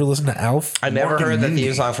Alf. You ever listen to Alf? I never Mork and heard the Mindy.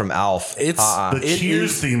 theme song from Alf. It's The it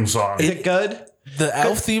Cheers is- theme song. Is it good? The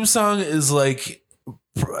Alf theme song is like.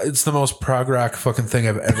 It's the most prog rock fucking thing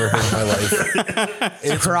I've ever heard in my life.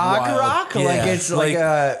 It's Prog wild. rock? Yeah. Like it's like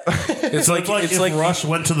it's like it's like Rush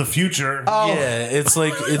went to the future. yeah, it's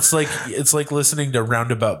like listening to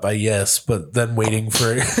Roundabout by Yes, but then waiting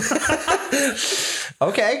for it's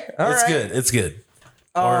okay. All right. good. It's good.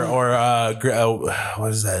 Or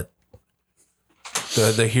what is that?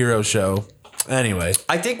 The Hero Show. Anyway,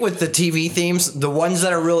 I think with the TV themes, the ones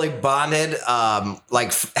that are really bonded,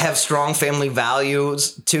 have strong family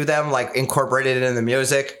values to them, like incorporated in the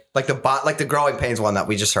music, like the Growing Pains one that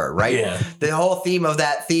we just heard, right? Yeah. The whole theme of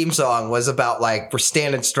that theme song was about like we're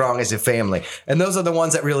standing strong as a family, and those are the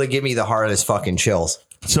ones that really give me the hardest fucking chills.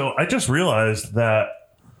 So I just realized that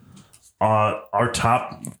our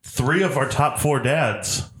top 3 of our top 4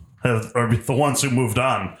 dads are the ones who moved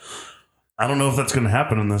on. I don't know if that's going to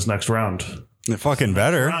happen in this next round. Fucking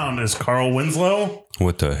better. Round is Carl Winslow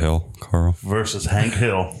What the hell, Carl? versus Hank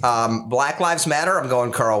Hill. Black Lives Matter. I'm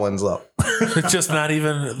going Carl Winslow. it's just not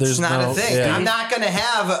even. There's It's not no a thing. yeah. I'm not going to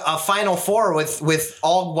have a Final Four with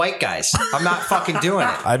all white guys. I'm not fucking doing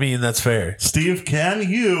it. I mean, that's fair. Steve, can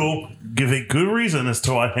you give a good reason as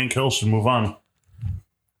to why Hank Hill should move on?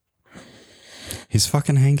 He's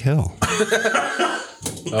fucking Hank Hill.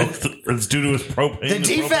 It's due to his propane. The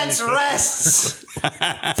defense rests.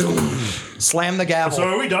 Slam the gavel. So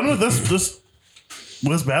are we done with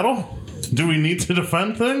this battle? Do we need to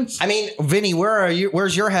defend things? I mean, Vinny, where are you?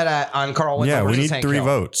 Where's your head at on Carl Winslow? Yeah, we versus need Hank 3 Hill?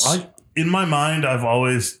 votes. In my mind, I've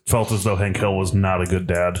always felt as though Hank Hill was not a good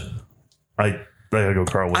dad. I gotta go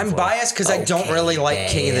Carl Winslow. I'm biased because I don't really like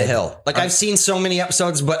King of the Hill. Like I've seen so many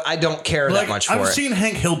episodes, but I don't care that much for I've it. seen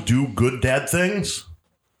Hank Hill do good dad things,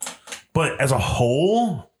 but as a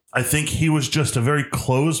whole, I think he was just a very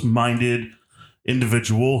closed-minded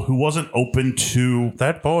individual who wasn't open to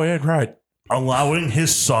That boy ain't right. allowing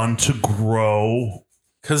his son to grow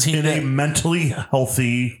Because he in a mentally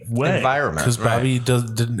healthy way. Environment. because Bobby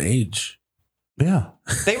didn't age. Yeah.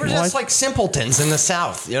 They were just like simpletons in the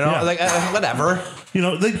South, you know, Yeah. like whatever. You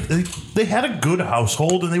know, they had a good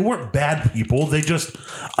household and they weren't bad people.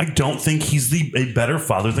 I don't think he's a better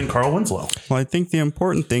father than Carl Winslow. Well, I think the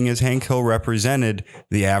important thing is Hank Hill represented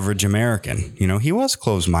the average American. You know, he was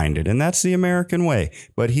closed-minded, and that's the American way.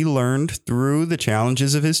 But he learned through the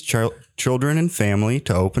challenges of his children and family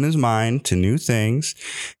to open his mind to new things.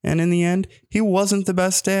 And in the end, he wasn't the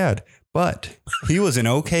best dad, but he was an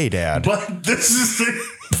okay dad. But this is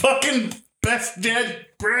the fucking best dad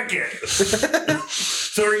bracket.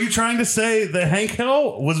 So are you trying to say that Hank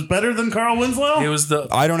Hill was better than Carl Winslow? He was the.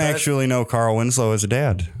 I don't actually know Carl Winslow as a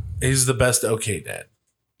dad. He's the best okay dad.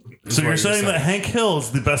 So you're saying that Hank Hill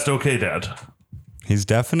is the best okay dad? He's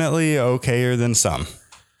definitely okayer than some.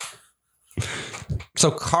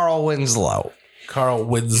 So Carl Winslow. Carl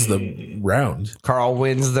wins the round. Carl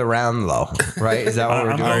wins the round, though, right? Is that what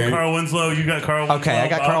we're I'm doing? going Carl Winslow. You got Carl Winslow. Okay, I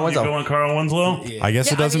got Bob, Carl Winslow. You going Carl Winslow? I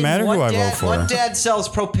guess it doesn't matter who I vote for. One dad sells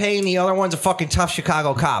propane, the other one's a fucking tough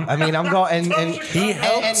Chicago cop. I mean, I'm going and He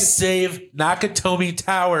helped and save Nakatomi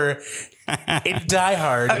Tower in Die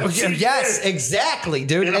Hard. Yes, exactly,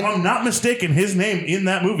 dude. And if I'm not mistaken, his name in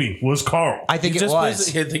that movie was Carl. I think He it just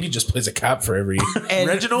was. plays, I think he just plays a cop for every. And-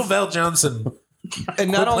 Reginald Val Johnson.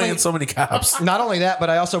 And Not not only playing so many cops. not only that, but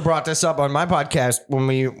I also brought this up on my podcast when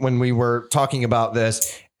we were talking about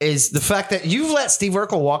this, is the fact that you've let Steve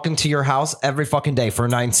Urkel walk into your house every fucking day for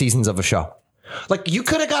 9 seasons of a show. Like, you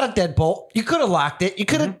could have got a deadbolt. You could have locked it. You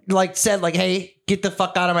could have like said like, hey, get the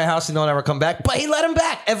fuck out of my house and don't ever come back. But he let him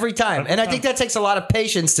back every time. And I think that takes a lot of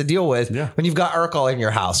patience to deal with when you've got Urkel in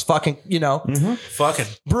your house. Fucking, Fucking.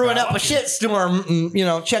 brewing up a shitstorm,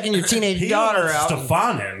 and, checking your teenage daughter out.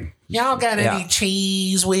 Stefanin. Y'all got any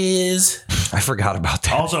cheese whiz? I forgot about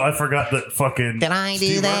that. Also, I forgot that fucking Did I do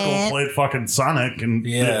Steve that? Urkel played fucking Sonic and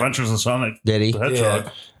Yeah. The Adventures of Sonic. Did he? The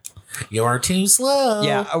Hedgehog. You're too slow.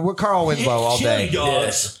 Yeah, we're Carl Winslow all day.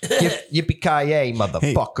 Yes. Yippee-ki-yay,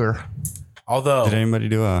 motherfucker. Although, Did anybody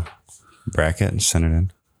do a bracket and send it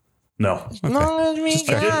in? No. Okay. We did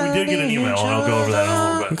get an email, and I'll go over that in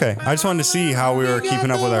a little bit. Okay. I just wanted to see how we were keeping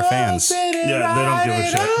up with our fans. Yeah, they don't give a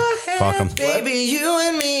shit. Fuck them. Baby, you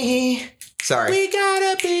and me. Sorry. we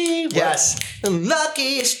gotta be. Yes. The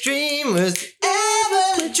luckiest dreamers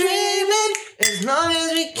ever dreaming, as long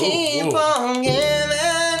as we keep on giving.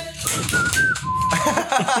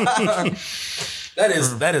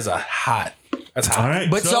 That is a hot. That's hot. All right.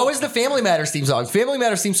 But so is the Family Matters theme song. Family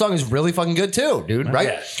Matters theme song is really fucking good too, dude. Right?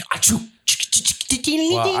 Well,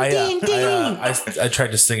 I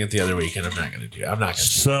tried to sing it the other week, and I'm not gonna do it. I'm not gonna.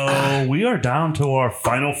 So we are down to our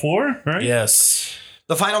final 4, right? Yes.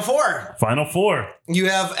 The Final Four. Final 4. You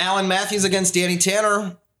have Alan Matthews against Danny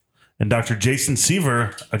Tanner. And Dr. Jason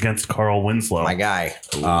Seaver against Carl Winslow. My guy.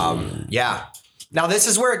 Yeah. Now this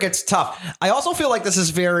is where it gets tough. I also feel like this is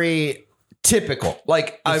very typical.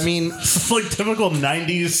 Like, I mean, It's like typical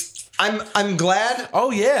 90s. I'm glad. Oh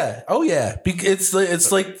yeah. It's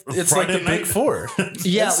like Friday the night. Big Four.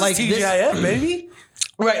 Yeah, This is like this, TGIF, baby.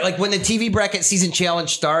 right. Like when the TV bracket season challenge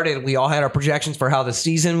started, we all had our projections for how the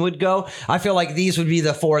season would go. I feel like these would be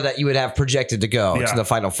the 4 that you would have projected to go Yeah. to the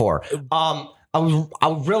Final Four. I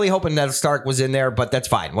was really hoping Ned Stark was in there, but that's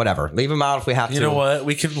fine. Whatever. Leave him out if we have to. You know what?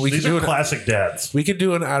 We can These do are an classic dads. we can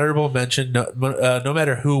do an honorable mention. No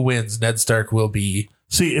matter who wins, Ned Stark will be.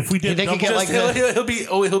 See, if we did They could double, get like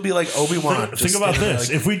He'll be like Obi-Wan. think about this.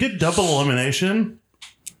 If we did double elimination,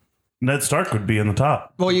 Ned Stark would be in the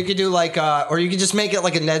top. Well, you could do like, or you could just make it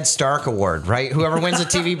like a Ned Stark award, right? Whoever wins the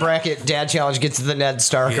TV bracket dad challenge gets the Ned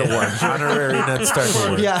Stark award. honorary Ned Stark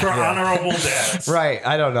award. Yeah. For honorable dads. Right.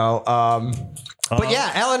 I don't know. But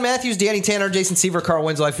yeah, Alan Matthews, Danny Tanner, Jason Seaver, Carl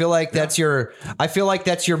Winslow. I feel like that's your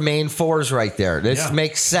main 4s right there. This Yeah.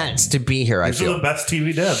 makes sense to be here. I These are feel. the best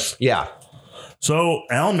TV dads. Yeah. So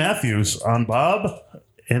Alan Matthews on Bob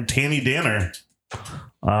and Tanny Danner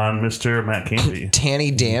on Mr. Matt Canby.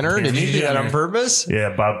 Tanny Danner. Did you Tanny do that on Danner. purpose? Yeah,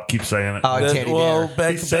 Bob keeps saying it. Tanny Well,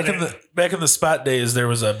 Danner. back in the spot days, there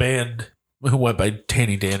was a band who went by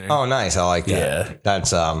Tanny Danner. Oh, nice. I like that. Yeah.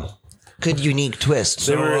 That's good, unique twist.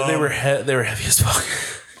 They were heavy as fuck.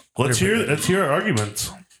 let's hear our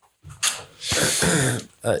arguments.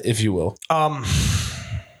 If you will.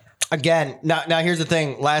 Again, now here's the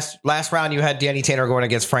thing. Last round, you had Danny Tanner going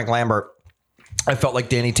against Frank Lambert. I felt like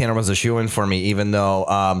Danny Tanner was a shoo-in for me, even though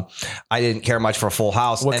I didn't care much for Full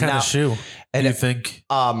House. What kind of shoe? and do you it- think?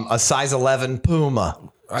 A size 11 Puma.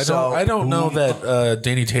 I don't know that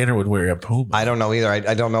Danny Tanner would wear a Puma. I don't know either.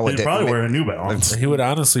 I don't know what He'd probably wear a New Balance. He would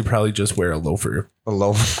honestly probably just wear a loafer. a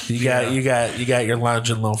low. You got your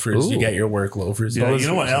lounging loafers. You got your work loafers. Yeah, you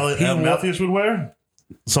know what Alan Matthews would wear?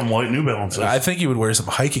 Some white New Balances. I think he would wear some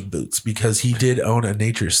hiking boots because he did own a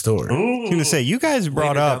nature store. I was going to say, you guys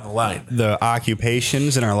brought Later up down the line. the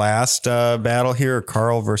occupations in our last battle here,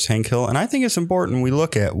 Carl versus Hank Hill. And I think it's important we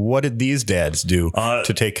look at what did these dads do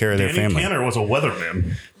to take care of their Danny family. Tanner was a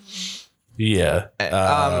weatherman. Yeah.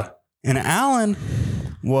 And Alan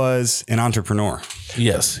was an entrepreneur.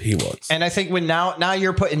 Yes, he was. And I think when now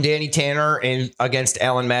you're putting Danny Tanner in against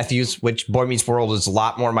Alan Matthews, which Boy Meets World is a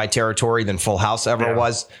lot more my territory than Full House ever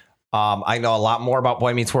was. I know a lot more about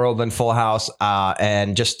Boy Meets World than Full House.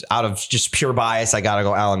 And just out of just pure bias, I got to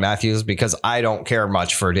go Alan Matthews because I don't care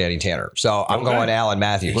much for Danny Tanner. So I'm going Alan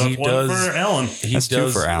Matthews. That's He one does- for Alan. That's two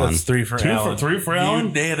for Alan. That's three for Two Alan. for three for Alan?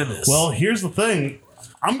 Unanimous. Well, here's the thing.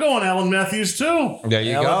 I'm going Alan Matthews too. There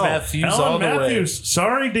you Alan go. Matthews all Alan the Matthews.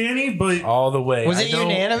 Sorry, Danny, but way. All the way. Was I it know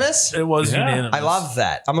unanimous? It was Yeah. unanimous. I love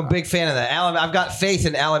that. I'm a big fan of that. I've got faith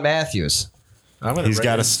in Alan Matthews. He's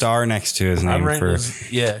got a star next to his name for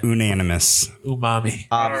yeah, unanimous. umami.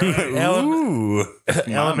 Ooh.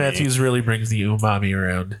 Alan Matthews really brings the umami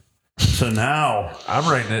around. so now I'm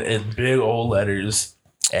writing it in big old letters.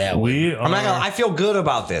 We are, I'm not gonna, I feel good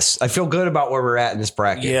about this. I feel good about where we're at in this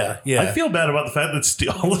bracket. Yeah. I feel bad about the fact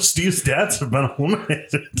that all of Steve's dads have been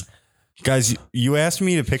eliminated. Guys, you asked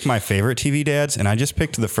me to pick my favorite TV dads, and I just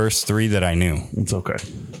picked the first 3 that I knew. It's okay.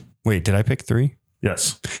 Wait, did I pick 3?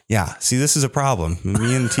 Yes. Yeah. See, this is a problem.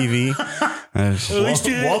 Me and TV.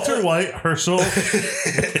 Walter White, Herschel,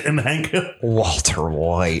 and Hank Hill. Walter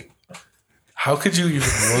White. How could you even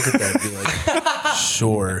look at that and be like,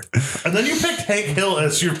 sure? And then you picked Hank Hill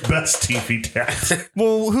as your best TV dad.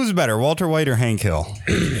 Well, who's better, Walter White or Hank Hill?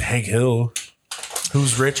 Hank Hill.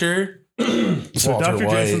 Who's richer? So Walter Dr.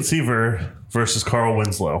 White. Jason Seaver versus Carl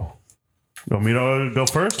Winslow. You want me to go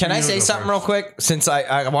first? Can I say something real quick? Since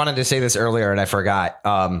I wanted to say this earlier and I forgot.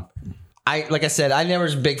 Like I said, I never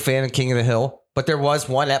was a big fan of King of the Hill, but there was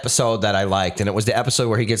one episode that I liked, and it was the episode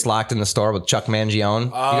where he gets locked in the store with Chuck Mangione.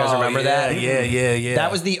 You guys remember that? Yeah.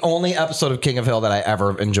 That was the only episode of King of Hill that I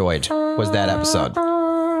ever enjoyed. Was that episode?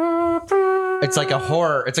 It's like a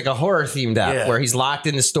horror. It's like a horror themed app where he's locked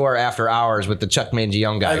in the store after hours with the Chuck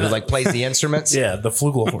Mangione guy who like plays the instruments. Yeah, the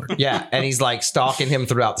flugelhorn. Yeah, and he's like stalking him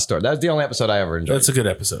throughout the store. That was the only episode I ever enjoyed. That's a good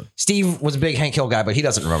episode. Steve was a big Hank Hill guy, but he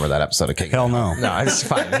doesn't remember that episode of King. Hell no. No, it's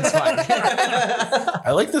fine. It's fine.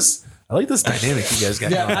 I like this dynamic you guys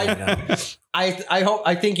got. Yeah,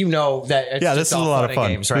 I think you know that. It's Yeah, just this is all a lot of and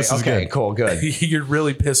fun. Games, right? This is Okay, good. cool, good. You're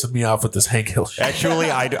really pissing me off with this Hank Hill shit.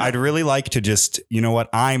 Actually, I'd really like to just, you know what?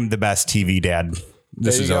 I'm the best TV dad.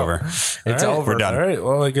 This There you is go. over. It's over. We're done. All right.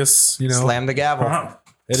 Well, I guess, Slam the gavel.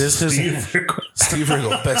 it is his Steve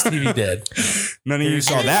Riggle, best TV dad. None of you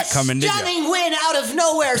saw that coming, did you? Stunning win out of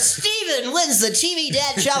nowhere. Steven wins the TV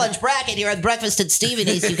Dad Challenge bracket here at Breakfast at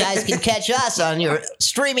Stephenie's. You guys can catch us on your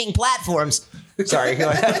streaming platforms. Sorry, go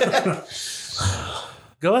ahead.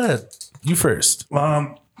 Go ahead. You first.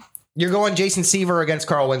 You're going Jason Seaver against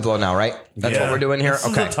Carl Winslow now, right? That's what we're doing here. This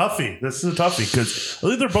is a toughie. This is a toughie because I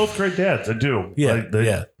think they're both great dads. I do. Yeah. Like,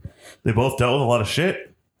 they both dealt with a lot of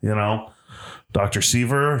shit. You know, Dr.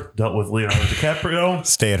 Seaver dealt with Leonardo DiCaprio.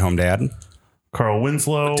 Stay at home dad. Carl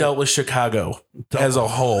Winslow Dealt with Chicago as a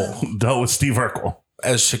whole. dealt with Steve Urkel.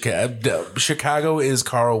 As Chicago is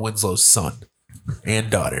Carl Winslow's son and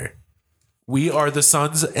daughter. We are the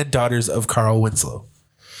sons and daughters of Carl Winslow.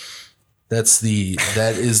 That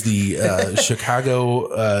is the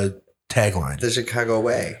Chicago tagline. The Chicago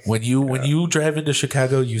way. When you drive into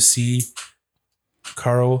Chicago, you see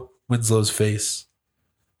Carl Winslow's face.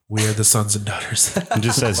 We are the sons and daughters. It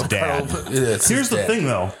just says dad. Here's the thing,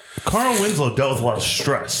 though. Carl Winslow dealt with a lot of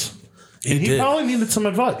stress. And he did. probably needed some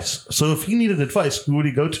advice. So if he needed advice, who would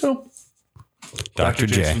he go to? Dr.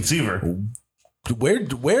 J. Jason Seaver.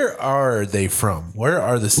 Where are they from? Where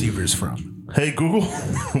are the Seavers from? Hey, Google,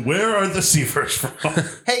 where are the Seavers from?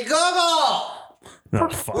 Hey, Google! No,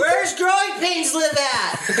 fuck. Where's Growing Pains live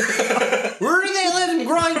at? Where do they live in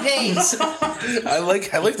Growing Pains? I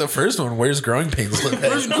like the first one. Where's Growing Pains live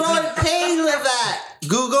Where's at? Growing Pain live at?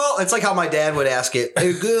 Google. It's like how my dad would ask it.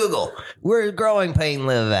 Hey, Google, where's Growing Pain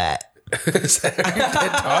live at? Is that how your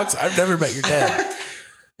dad talks? I've never met your dad.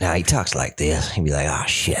 Now he talks like this. He'd be like, "Oh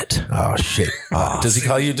shit." Oh shit. Does he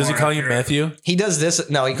call you Matthew? He does this.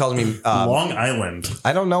 No, he calls me. Long Island.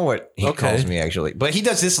 I don't know what he Okay. calls me actually, but he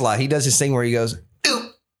does this a lot. He does this thing where he goes,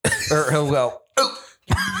 "Oop," or he'll go, "Oop,"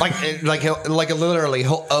 like literally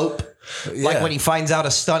he'll ope. Like Yeah. when he finds out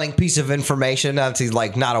a stunning piece of information that he's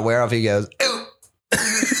like not aware of, he goes, "Oop."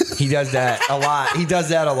 He does that a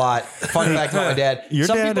lot. Fun fact about my dad. Your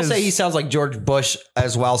Some dad people is- say he sounds like George Bush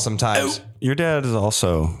as well sometimes. Your dad is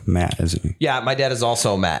also Matt, isn't he? Yeah, my dad is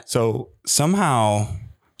also Matt. So somehow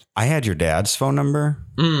I had your dad's phone number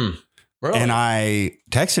Really? and I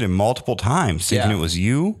texted him multiple times thinking Yeah. it was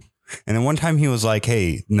you. And then one time he was like,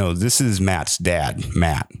 "Hey, no, this is Matt's dad,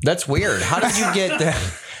 Matt." That's weird. How did you get that?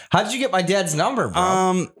 How did you get my dad's number,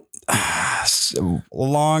 bro? A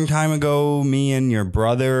long time ago, me and your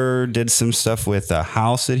brother did some stuff with a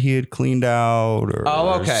house that he had cleaned out or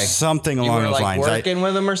okay. something You along were those like lines. working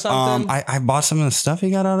with him or something? I bought some of the stuff he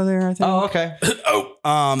got out of there, I think. Oh, okay.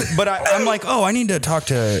 But I'm like, oh, I need to talk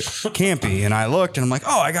to Campy. And I looked and I'm like,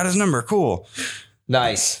 oh, I got his number. Cool.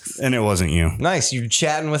 Nice. And it wasn't you. Nice. You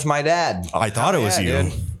chatting with my dad. I thought it was you.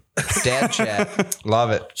 Dude. Dad chat.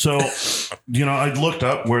 Love it. So, I looked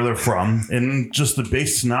up where they're from and just the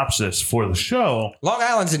base synopsis for the show. Long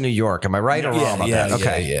Island's in New York. Am I right or wrong about that?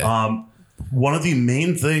 Okay. Yeah. One of the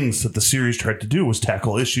main things that the series tried to do was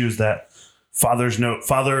tackle issues that father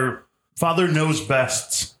knows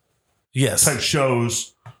best Yes. type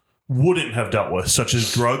shows wouldn't have dealt with, such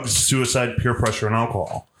as drugs, suicide, peer pressure, and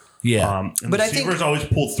alcohol. Yeah. And But the I think- Seavers always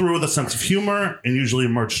pull through with a sense of humor and usually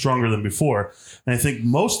emerge stronger than before. And I think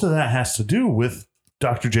most of that has to do with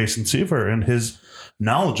Dr. Jason Seaver and his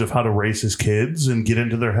knowledge of how to raise his kids and get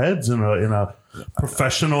into their heads in a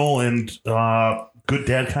professional and good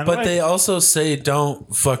dad kind of But way. they also say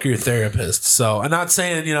don't fuck your therapist. So I'm not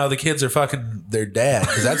saying, the kids are fucking their dad,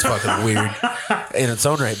 because that's fucking weird in its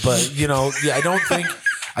own right. But,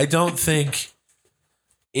 I don't think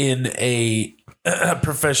in a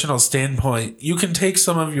professional standpoint, you can take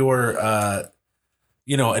some of your,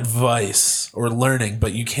 advice or learning,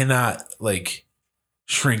 but you cannot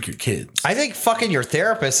shrink your kids. I think fucking your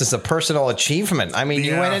therapist is a personal achievement. I mean,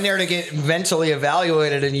 you Yeah. went in there to get mentally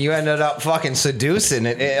evaluated, and you ended up fucking seducing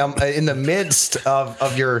it in the midst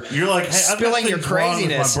of your You're like, hey, I've got spilling your things wrong with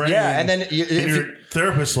my craziness. brain. Yeah, and then And your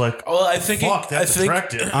therapist's like, Well, I think fuck, that's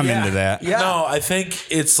attractive. I'm into that. Yeah. No, I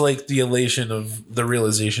think it's like the elation of the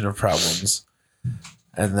realization of problems,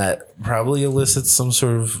 and that probably elicits some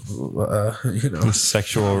sort of,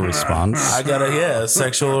 Sexual response. I got a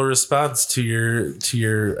sexual response to your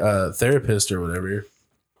therapist or whatever.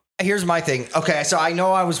 Here's my thing. Okay, so I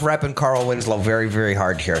know I was repping Carl Winslow very, very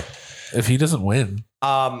hard here. If he doesn't win,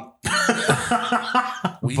 But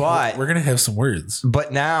we're gonna have some words.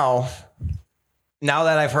 But now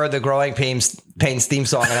that I've heard the Growing Pains theme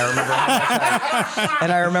song,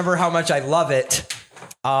 and I remember how much I love it,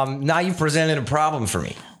 now you've presented a problem for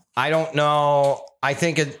me. I don't know. I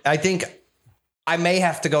think I may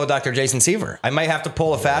have to go with Dr. Jason Seaver. I might have to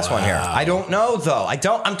pull a fast one here. I don't know though.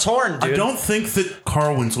 I'm torn, dude. I don't think that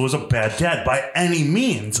Carl Winslow was a bad dad by any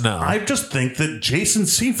means. No. I just think that Jason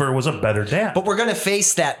Seaver was a better dad. But we're going to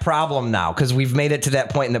face that problem now because we've made it to that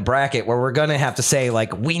point in the bracket where we're going to have to say,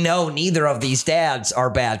 we know neither of these dads are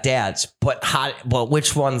bad dads, but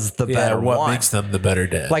which one's the better What one? makes them the better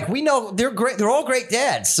dad? We know they're great. They're all great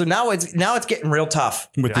dads. So now it's getting real tough.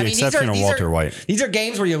 With the exception of Walter White. These are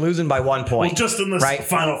games where you're losing by 1 point. Well, just in this right?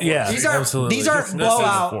 final four. Yeah. These aren't Absolutely. these aren't This is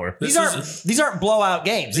blowout. four. These aren't blowout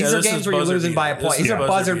games. These Yeah, are this games is where you're buzzer losing by a beater. point. This These is are buzzer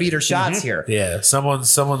buzzer beater beater. shots here. Yeah,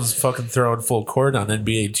 someone's fucking throwing full court on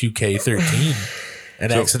NBA 2K13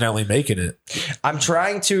 and accidentally making it. I'm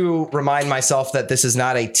trying to remind myself that this is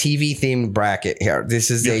not a TV themed bracket here. This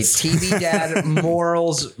is a TV dad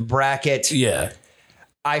morals bracket. Yeah.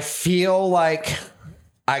 I feel like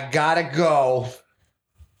I gotta go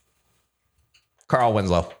Carl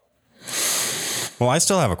Winslow. Well, I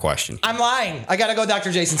still have a question. I'm lying. I gotta go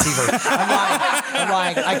Dr. Jason Seaver. I'm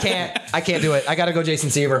lying. I can't do it. I gotta go Jason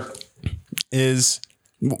Seaver.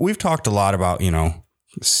 We've talked a lot about,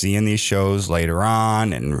 seeing these shows later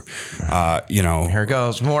on and, Here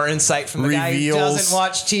goes. More insight from the guy who reveals. doesn't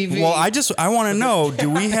watch TV. Well, I want to know, do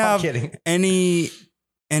we have kidding. any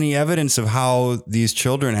evidence of how these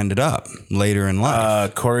children ended up later in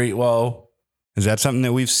life? Corey, Is that something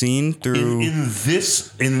that we've seen through? In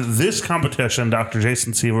this competition, Dr.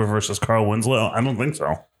 Jason Seaver versus Carl Winslow, I don't think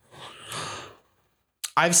so.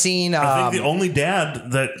 I've seen. I think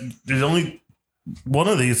the only one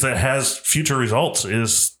of these that has future results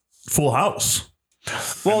is Full House.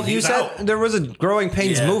 well, and you he's said out. there was a Growing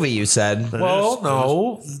Pains Yeah. movie. You said.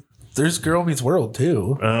 no. There's Girl Meets World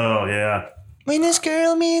too. Oh yeah. When this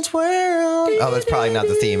girl meets world. Oh, that's probably not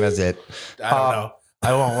the theme, is it? I don't know.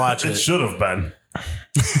 I won't watch It it. should have been.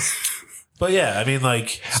 But yeah, I mean,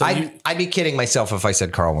 so I'd be kidding myself if I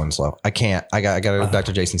said Carl Winslow. I can't. I got to go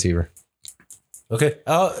Dr. Jason Seaver. okay.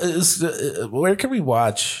 Where can we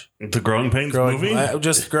watch The Growing Pains movie.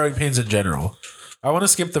 just Growing Pains in general? I want to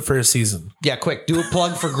skip the first season. Yeah, quick, do a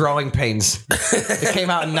plug for Growing Pains. It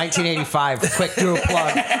came out in 1985. Quick, do a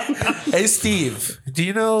plug. Hey Steve, do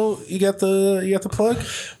you know you got the plug?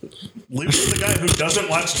 Leave it to the guy who doesn't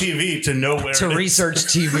watch TV to know where To it is. research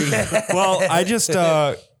TV. Well, I just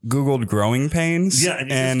Googled growing pains. Yeah,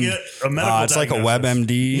 and you just get a medical it's like a diagnosis.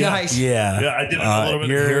 WebMD. Nice. Yeah, I did a little bit.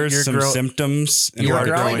 Here's you're some symptoms. and You're where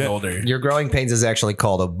to growing go. older. Your Growing Pains is actually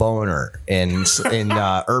called a boner in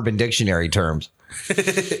Urban Dictionary terms.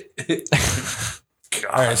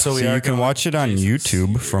 All right, so we So are. you can watch it on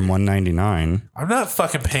YouTube from $1.99. I'm not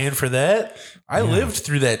fucking paying for that. I lived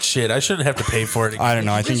through that shit. I shouldn't have to pay for it again. I don't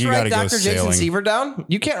know. I think Just you got write to go Dr. Jason sailing. Seaver down.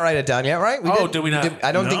 You can't write it down yet, right? Did we not?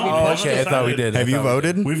 I don't think we No. pushed Okay, I it. thought we did. Have I you thought we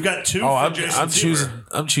voted? We've got two. Oh, for Jason I'm Seaver.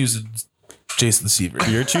 choosing Jason Seaver.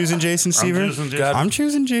 You're choosing Jason Seaver? choosing Jason- God. I'm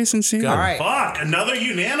choosing Jason Seaver. All right. Fuck, another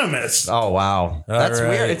unanimous. Oh wow, that's right.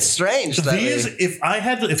 weird. It's strange. That These, if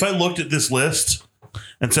I looked at this list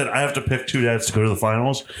and said I have to pick two dads to go to the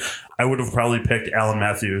finals, I would have probably picked Alan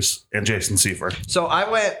Matthews and Jason Seaver. So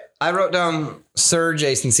I wrote down Sir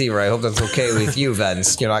Jason Seaver. I hope that's okay with you,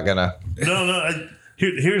 Vince. You're not gonna. No.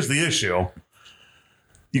 Here's the issue.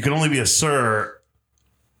 You can only be a sir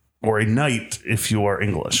or a knight if you are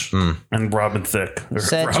English. And Robin Thicke.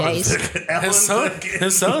 Sir Jace.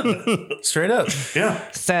 His son. Straight up.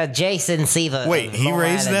 Yeah. Sir Jason Seaver. Wait, he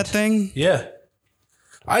raised that thing? Yeah.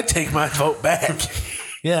 I take my vote back.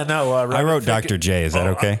 Yeah, no. I wrote Dr. J. Is that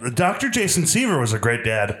okay? Dr. Jason Seaver was a great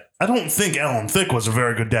dad. I don't think Alan Thicke was a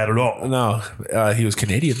very good dad at all. No, he was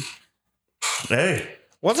Canadian. Hey.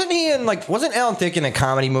 Wasn't Alan Thicke in a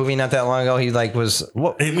comedy movie not that long ago? He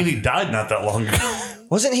I mean, he died not that long ago.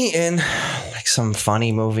 wasn't he in like some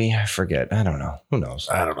funny movie? I forget. I don't know. Who knows?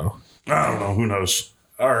 I don't know. Who knows?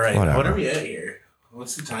 All right. Whatever. What are we at here?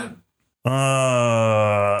 What's the time?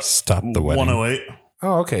 Stop the wedding. 108.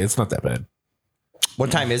 Oh, okay. It's not that bad. What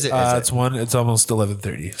time is it? It's almost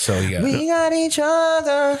 11:30. So you got We got each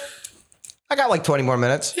other. I got like 20 more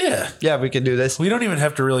minutes. Yeah. Yeah, we could do this. We don't even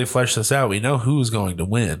have to really flesh this out. We know who's going to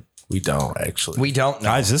win. We don't actually. We don't know.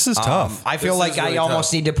 Guys, this is tough. I feel This like is really I almost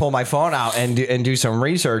tough. need to pull my phone out and do some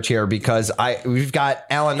research here because we've got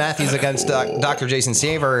Alan Matthews against Dr. Jason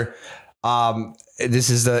Seaver. This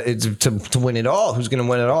is to win it all. Who's going to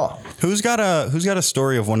win it all? Who's got a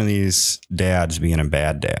story of one of these dads being a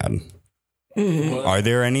bad dad? Are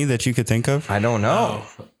there any that you could think of? I don't know.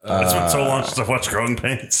 It's been so long since I've watched Growing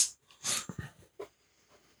Pains.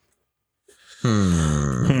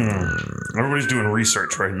 Everybody's doing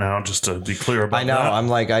research right now, just to be clear about I know. that. I'm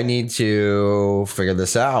like, I need to figure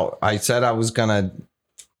this out. I said I was going to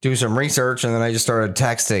do some research and then I just started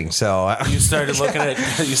texting. So You started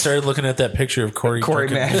looking at that picture of Corey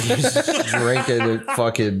drinking. Matthews drinking it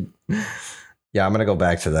fucking. Yeah, I'm going to go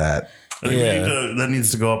back to that. I think Yeah. that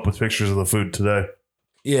needs to go up with pictures of the food today.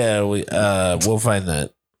 Yeah, we'll find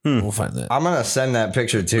that. We'll find that. I'm going to send that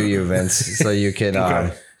picture to you, Vince, so you can.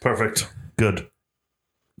 Okay. Perfect. Good.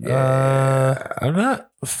 I'm not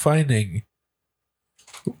finding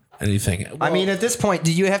anything. I mean, at this point,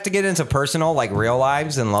 do you have to get into personal, like real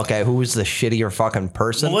lives, and look at who's the shittier fucking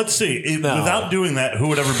person? Well, let's see. No. Without doing that, who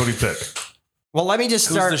would everybody pick? Well, let me just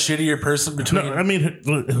who's start. the shittier person between? No, I mean,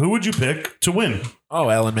 who would you pick to win? Oh,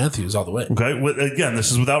 Alan Matthews all the way. Okay. Again, this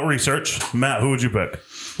is without research. Matt, who would you pick?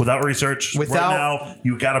 Without research. Without- right now,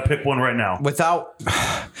 you got to pick one right now. Without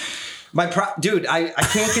dude, I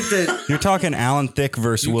can't get the. You're talking Alan Thicke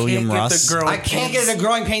versus William Can't get Russ. the girl I can't get the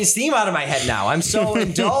growing pains theme out of my head now. I'm so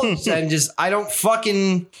indulged and just I don't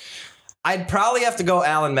fucking. I'd probably have to go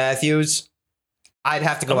Alan Matthews. I'd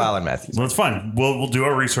have to go Alan Matthews. That's fine. We'll do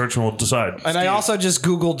our research and we'll decide. And I also just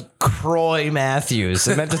Googled Croy Matthews.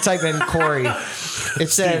 I meant to type in Corey. It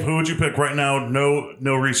said Steve, who would you pick right now?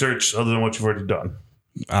 No research other than what you've already done.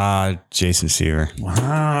 Jason Seaver.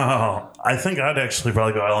 Wow. I think I'd actually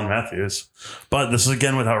probably go Alan Matthews. But this is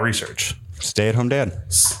again without research. Stay-at-home dad.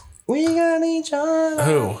 we got each other.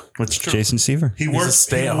 Who? It's true. Jason Seaver. He a worked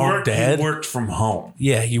stay-at-home dad? He worked from home.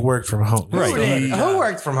 Yeah, he worked from home. Right. Who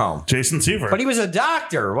worked from home? Jason Seaver. But he was a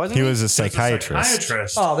doctor, wasn't he? He was a He was a psychiatrist.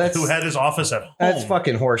 psychiatrist Oh, that's- who had his office at home. That's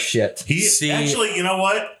fucking horse shit. He See- actually, you know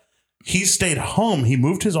what? He stayed home. He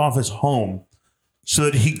moved his office home so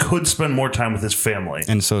that he could spend more time with his family.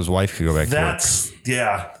 And so his wife could go back to work. That's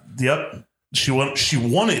yep. She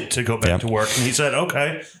wanted to go back Yep. to work, and he said,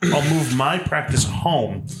 "Okay, I'll move my practice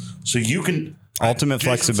home so you can." Ultimate Jason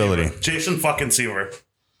flexibility. Seaver. Jason fucking Seaver.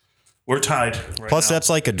 We're tied. Right Plus, now. that's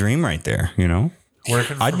like a dream right there, you know?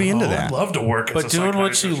 Working I'd from be into home. that. I'd love to work, But as a doing what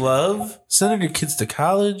you psychiatrist. love, sending your kids to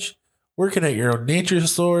college, working at your own nature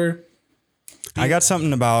store. I got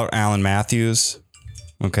something about Alan Matthews.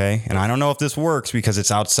 Okay. And I don't know if this works because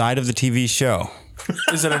it's outside of the TV show.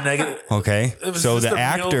 Is it a negative? Okay. Was So this the the real-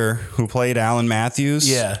 actor who played Alan Matthews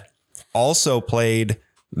Yeah. also played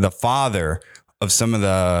the father of some of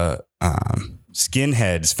the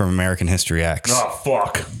skinheads from American History X. Oh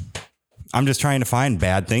fuck! I'm just trying to find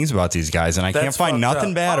bad things about these guys, and I can't That's find fucked nothing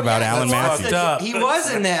up. bad about Alan that's Matthews. fucked up. He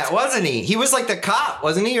was in that, wasn't he? He was like the cop,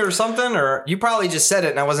 wasn't he, or something? Or you probably just said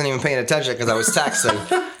it, and I wasn't even paying attention because I was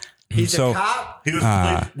texting. He's So- the cop. He was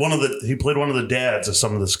he played one of the dads of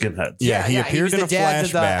some of the skinheads. Yeah, he appeared was in the a dad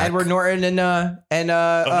of the flashback Edward Norton and no shit.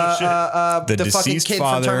 The the fucking deceased kid from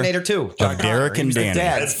father Terminator 2. John of Derek Connor. He and was the Danny.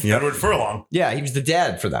 dad. That's Yep. Edward Furlong. Yeah, he was the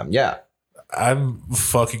dad for them. Yeah. I'm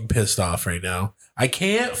fucking pissed off right now. I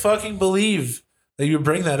can't fucking believe that you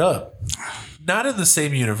bring that up. Not in the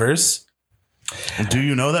same universe. Do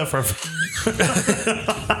you know that for?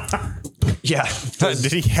 Yeah.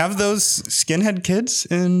 Did he have those skinhead kids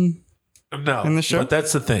in? No, In the show? but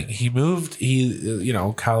that's the thing. He moved.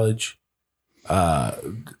 College.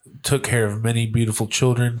 Took care of many beautiful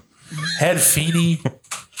children. Had Feeney.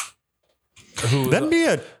 That'd be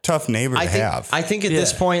a tough neighbor to have. I think at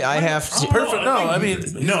this point I have to. perfect. No, I mean,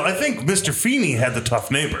 No, I think Mr. Feeney had the tough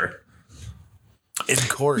neighbor. in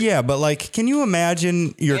court. Yeah, but like, can you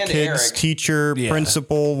imagine your And kid's Eric. teacher, Yeah.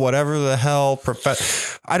 principal, whatever the hell,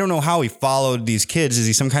 I don't know how he followed these kids. Is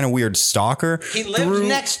he some kind of weird stalker? He lived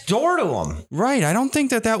next door to him. Right. I don't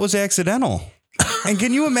think that was accidental. And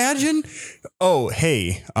can you imagine? Oh,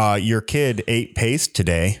 hey, your kid ate paste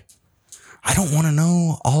today. I don't want to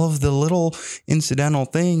know all of the little incidental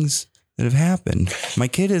things that have happened. My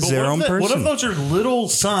kid is their own person. What if those are little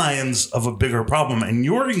signs of a bigger problem and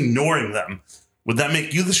you're ignoring them? Would that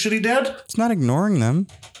make you the shitty dad? It's not ignoring them.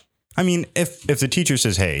 I mean, if the teacher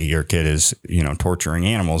says, "Hey, your kid is, torturing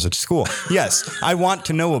animals at school," yes, I want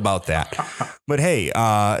to know about that. But hey,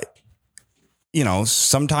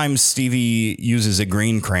 sometimes Stevie uses a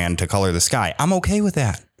green crayon to color the sky. I'm okay with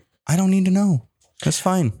that. I don't need to know. That's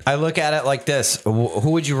fine. I look at it like this.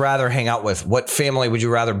 Who would you rather hang out with? What family would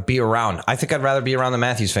you rather be around? I think I'd rather be around the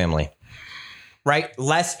Matthews family. Right?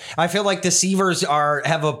 I feel like the Seavers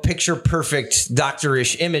have a picture perfect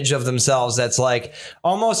doctor-ish image of themselves that's like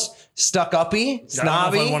almost stuck-uppy, snobby. I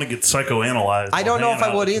don't know if I want to get psychoanalyzed. I don't know if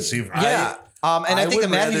I would either. Yeah. And I think the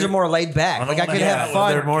would Matthews rather- are more laid back. Like I could have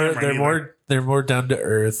fun. They're more down to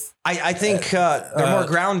earth. I think they're more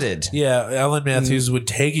grounded. Yeah, Ellen Matthews would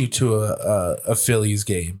take you to a Phillies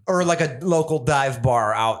game. Or like a local dive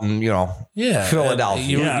bar out in,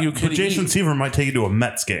 Philadelphia. You But could Jason Seaver might take you to a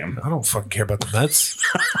Mets game. I don't fucking care about the Mets.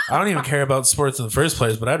 I don't even care about sports in the first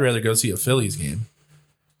place, but I'd rather go see a Phillies game.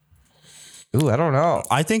 Ooh, I don't know.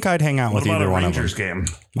 I think I'd hang out What with about either a one Rangers of them.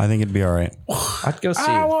 game? I think it'd be all right. I'd go see.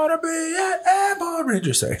 I want to be an Airborne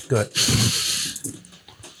Ranger. Sorry, go ahead.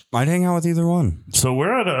 I'd hang out with either one. So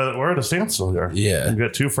we're at a standstill here. Yeah. We've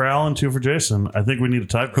got 2 for Alan, 2 for Jason. I think we need a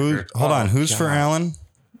tiebreaker. Hold on. Who's for Alan?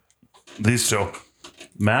 These 2.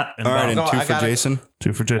 Matt and All right, Bob. and No, 2 I for gotta- Jason.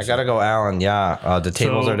 2 for Jason. I gotta go, Alan. Yeah, the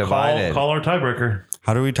tables are divided. Call our tiebreaker.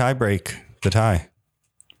 How do we tie break the tie?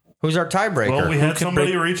 Who's our tiebreaker? Well, we had can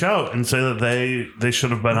somebody break- reach out and say that they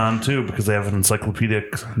should have been on too because they have an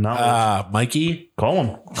encyclopedic knowledge. Mikey. Call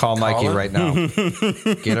them. Call Mikey him? right now.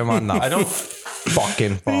 Get him on the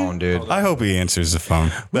fucking phone, dude. I hope he answers the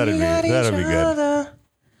phone. That'd be good.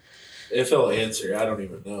 If he'll answer, I don't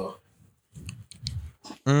even know.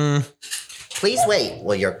 Please wait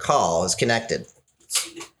while your call is connected.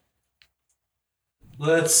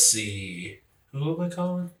 Let's see. Who am I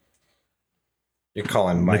calling? You're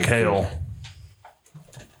calling Mike. Mikhail.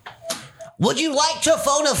 Would you like to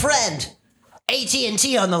phone a friend?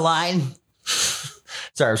 AT&T on the line.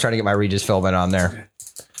 Sorry, I was trying to get my Regis Philbin on there.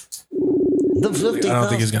 The I don't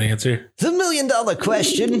think he's going to answer. The $1 million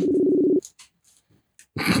question.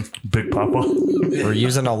 Big Papa. We're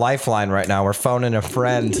using a lifeline right now. We're phoning a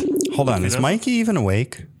friend. Hold on. Is Mikey even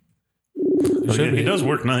awake? He does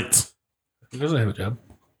work nights. He doesn't have a job.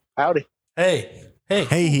 Howdy. Hey.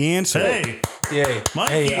 Hey, he answered. Hey, Yay.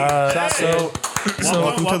 Mikey. Hey, Hey.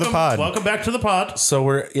 welcome to the pod. Welcome back to the pod. So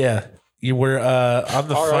we're on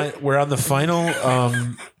the we're on the final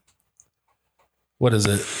what is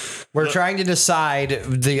it? We're trying to decide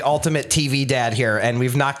the ultimate TV dad here, and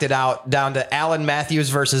we've knocked it out down to Alan Matthews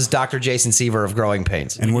versus Dr. Jason Seaver of Growing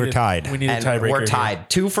Pains. And we're tied. We need a And tiebreaker. we're tied. here.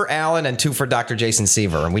 2 for Alan and 2 for Dr. Jason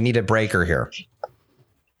Seaver, and we need a breaker here.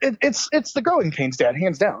 It's the Growing Pains dad,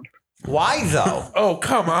 hands down. Why though? Oh,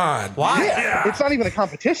 come on. Why? Yeah. It's not even a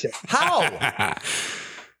competition. How? What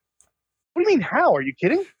do you mean? How? Are you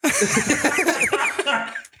kidding?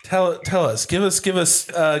 Tell us. Give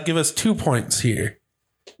us 2 points here.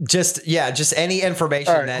 Just any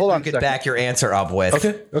information All right, that hold you on a could second. back your answer up with.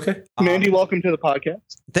 Okay. Mandy, welcome to the podcast.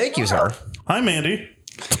 Thank you, sir. Hi, Mandy.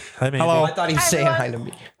 Hi, Mandy. Hello. I thought he was saying hi to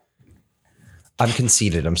me. I'm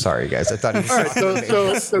conceited. I'm sorry, guys. I thought he was All right,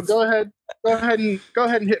 saying so go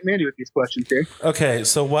ahead and hit Mandy with these questions here. Okay,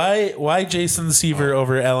 so why Jason Seaver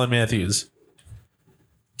over Alan Matthews?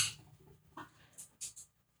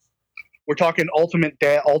 We're talking ultimate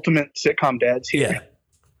sitcom dads here. Yeah.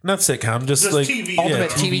 Not sitcom, just Just like TV. Ultimate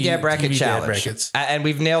TV Dad Bracket TV Dad Challenge. brackets. And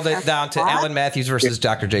we've nailed it down to Alan Matthews versus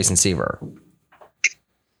Dr. Jason Seaver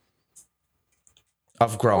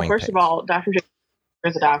of Growing First of Pains. all, Dr. J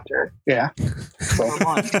is a doctor. Yeah. For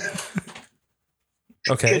one.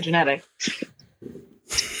 Okay. Good genetics.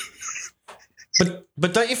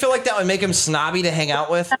 But don't you feel like that would make him snobby to hang out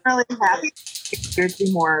with? I'm really happy. There'd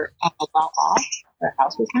be more about off. Their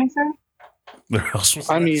house was nicer. Their house was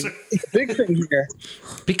I mean, nicer. the big thing here.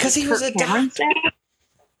 Because he was a Kirk Cameron's doctor. dad?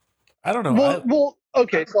 I don't know. Well,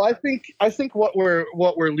 okay. So I think what we're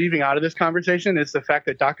leaving out of this conversation is the fact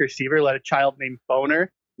that Dr. Seaver let a child named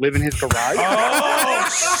Boner live in his garage. Oh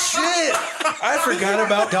shit! I forgot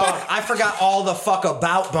about Dog, I forgot all the fuck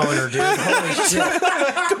about Boner, dude. Holy shit.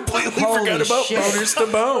 completely Holy forgot about shit. boners to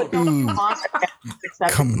bone. Ooh,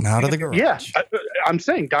 coming out of the garage. Yeah, I'm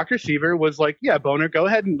saying Dr. Seaver was like, yeah, Boner, go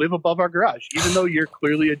ahead and live above our garage, even though you're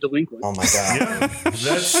clearly a delinquent. Oh my god. Yeah,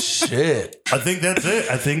 that's. Shit. I think that's it.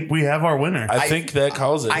 I think we have our winner. I think that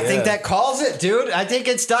calls it. I think that calls it, dude. I think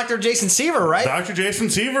it's Dr. Jason Seaver, right? Dr. Jason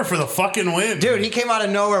Seaver for the fucking win. Dude, he came out of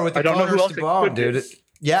nowhere with the I don't know who boners else to it bone, could be. dude.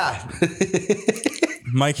 Yeah.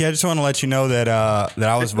 Mikey, I just want to let you know that that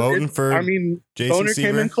I was voting for. I mean, Jason Boner came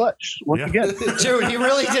Seaver. in clutch once Yeah. again. Dude, he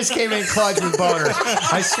really just came in clutch with Boner.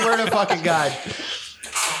 I swear to fucking God.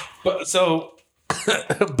 But, so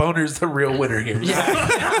Boner's the real winner here.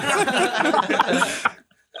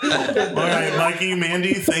 All right, Mikey,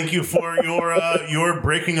 Mandy, thank you for your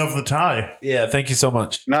breaking of the tie. Yeah, thank you so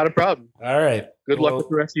much. Not a problem. All right. Good luck with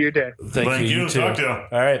the rest of your day. Thank you. You too. Talk to you. All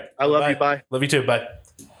right. I love you. Bye. Love you too. Bye.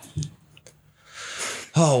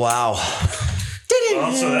 Oh, wow.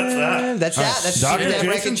 Well, so that's that. That's that. That's Dr. Dr.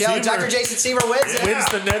 Jason Challenge. Seaver. Dr. Jason Seaver wins it. Wins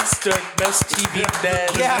the next best TV dad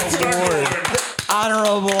award.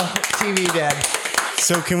 Honorable TV dad.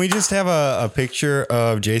 So can we just have a picture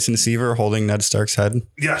of Jason Seaver holding Ned Stark's head?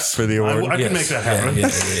 Yes. For the award? I can make that happen. Yeah.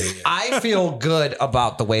 I feel good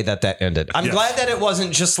about the way that ended. I'm Yes. glad that it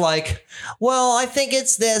wasn't just like, well, I think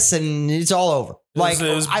it's this and it's all over. Like,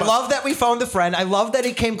 it was I love that we phoned the friend. I love that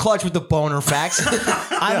he came clutch with the Boner facts.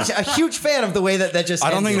 I'm a huge fan of the way that just I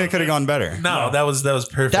don't think ended. they could have gone better. No, that was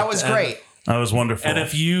perfect. That was great. That was wonderful. And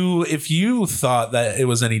if you thought that it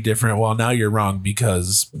was any different, well, now you're wrong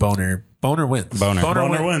because Boner wins.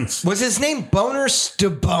 Boner wins. Was his name Boner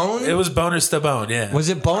Stabone? It was Boner Stabone. Yeah. Was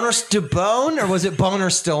it Boner Stabone or was it Boner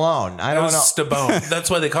Stallone? I It don't was know. Stabone. That's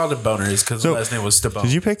why they called him Boner, is because So, the last name was Stabone.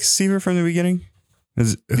 Did you pick Seaver from the beginning?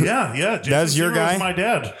 Yeah. Jason That's your Seaver guy? was my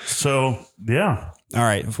dad. So, yeah. All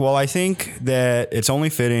right. Well, I think that it's only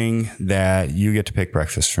fitting that you get to pick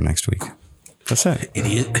breakfast for next week. That's it.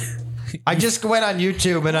 Idiot. I just went on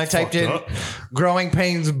YouTube and I typed in up. Growing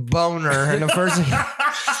Pains Boner, and the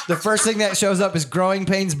first thing that shows up is Growing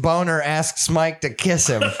Pains Boner asks Mike to kiss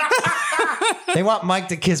him. They want Mike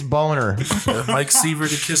to kiss Boner. Mike Seaver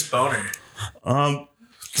to kiss Boner.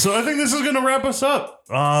 So I think this is going to wrap us up.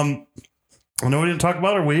 I know we didn't talk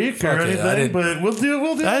about our week Fuck or it, I anything, didn't- but we'll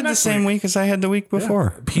do I had the next same week as I had the week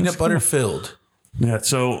before. Peanut butter filled. Yeah,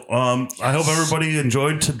 so I hope everybody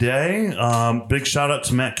enjoyed today. Big shout out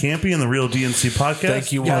to Matt Campy and the Real DNC podcast.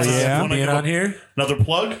 Thank you, Yeah, Wally, yeah. for being on here. Another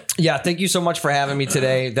plug. Yeah, thank you so much for having me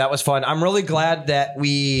today. That was fun. I'm really glad that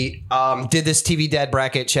we did this TV Dad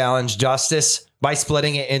Bracket Challenge justice by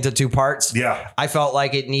splitting it into two parts. Yeah. I felt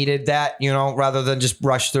like it needed that, rather than just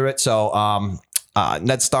rush through it. So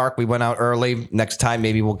Ned Stark, we went out early. Next time,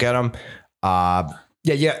 maybe we'll get him.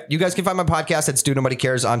 Yeah. You guys can find my podcast at Stu Nobody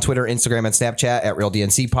Cares on Twitter, Instagram, and Snapchat at Real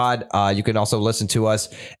DNC Pod. You can also listen to us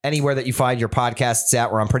anywhere that you find your podcasts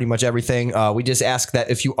at. We're on pretty much everything. We just ask that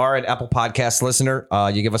if you are an Apple Podcast listener,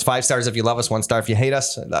 you give us 5 stars if you love us, 1 star if you hate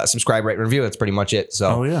us. Subscribe, rate, review. That's pretty much it. So.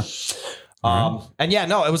 Oh, yeah. And yeah,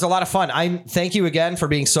 no, it was a lot of fun. I thank you again for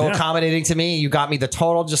being so accommodating to me. You got me the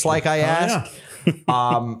total just like I asked.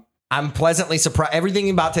 I'm pleasantly surprised. Everything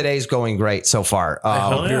about today is going great so far.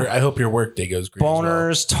 I hope your work day goes great.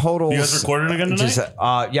 Boners, totals. You guys recording again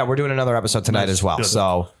tonight? Yeah, we're doing another episode tonight as well. Good.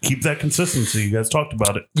 So Keep that consistency. You guys talked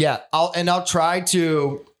about it. yeah, I'll try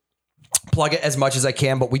to plug it as much as I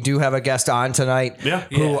can, but we do have a guest on tonight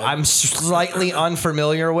who I'm slightly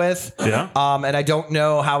unfamiliar with. Yeah. And I don't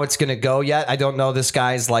know how it's going to go yet. I don't know this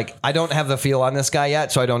guy's I don't have the feel on this guy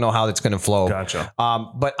yet, so I don't know how it's going to flow. Gotcha.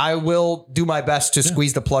 But I will do my best to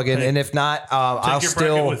squeeze the plug in, and if not, I'll your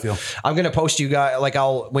still. bracket with you. I'm going to post you guys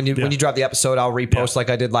when you drop the episode, I'll repost like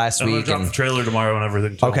I did last I'm going week. to drop the trailer tomorrow and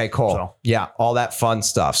everything. Too. Okay, cool. So, Yeah, all that fun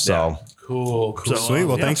stuff. So. Cool. Sweet.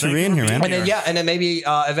 Well, thanks for being here, man. And then maybe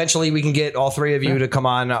eventually we can get all 3 of you to come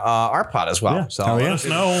on our pod as well. Yeah. So Let us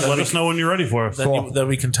know. Let us know when you're ready for us. Then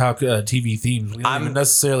we can talk TV themes. We don't even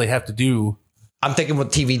necessarily have to do. I'm thinking with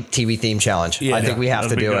TV theme challenge. Yeah, I think we have to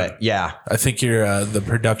that'd be do good. it. Yeah. I think the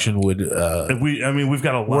production would We've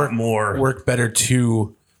got a lot more. work better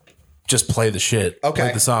to just play the shit. Okay.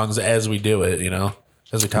 Play the songs as we do it,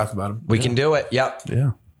 as we talk about them. We can do it. Yep.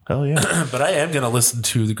 Yeah. Hell yeah. But I am going to listen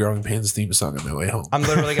to the Growing Pains theme song on my way home. I'm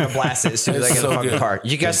literally going to blast it as soon as I It's get so the fucking good. car.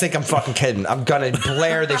 You guys think I'm fucking kidding. I'm going to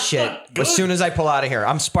blare this shit as soon as I pull out of here.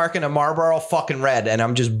 I'm sparking a Marlboro fucking red and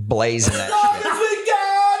I'm just blazing that shit.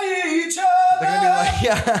 They're going to be like,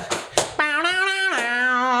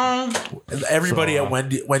 yeah. Everybody at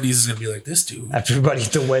Wendy's is going to be like, this dude. Everybody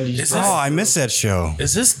at the Wendy's. Is Oh, I missed that show.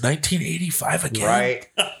 this 1985 again? Right.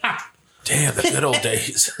 Damn, the good old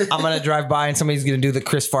days. I'm gonna drive by and somebody's gonna do the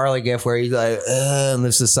Chris Farley gif where he's like, and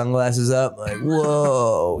lifts his sunglasses up, like,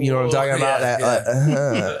 whoa, you know what I'm talking about? Yeah,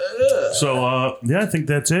 That. So, I think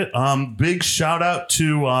that's it. Big shout out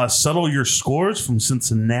to Settle Your Scores from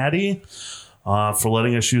Cincinnati for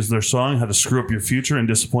letting us use their song, How to Screw Up Your Future and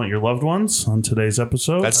Disappoint Your Loved Ones, on today's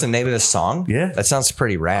episode. That's the name of the song? Yeah. That sounds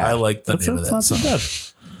pretty rad. I like the name of that not song. too bad.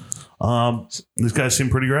 These guys seem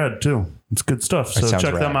pretty rad, too. It's good stuff. So sounds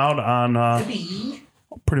check rad. them out on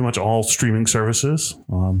pretty much all streaming services.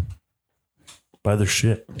 Buy their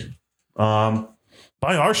shit. Buy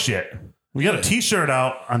our shit. We got a t-shirt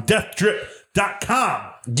out on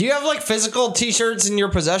deathdrip.com. Do you have like physical t-shirts in your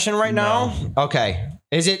possession right now? Okay.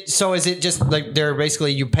 Is it just like they're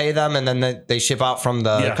basically you pay them and then they ship out from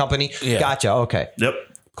the company? Yeah. Gotcha. Okay. Yep.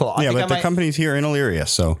 Cool. I Yeah, think but I the might- company's here in Elyria,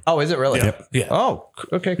 so Oh, is it really? Yep. Yeah. Oh,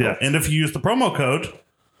 okay. Cool. Yeah. And if you use the promo code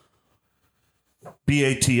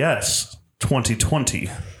BATS 2020,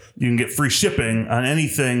 you can get free shipping on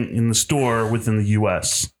anything in the store within the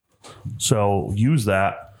US. So use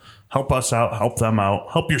that. Help us out. Help them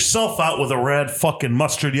out. Help yourself out with a rad fucking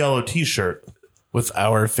mustard yellow t-shirt With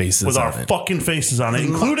our faces with on our it. fucking faces on it,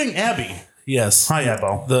 including Abby. Yes. Hi,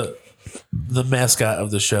 Abbo. The mascot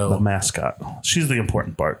of the show. The mascot. She's the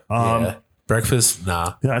important part. Yeah. Breakfast?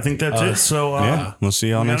 Nah. Yeah, I think that's it. So, yeah, we'll see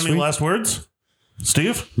y'all you got next any week. last words?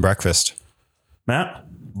 Steve? Breakfast. Matt?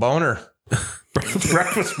 Boner.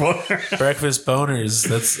 Breakfast boner. Breakfast boners.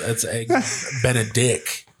 That's Egg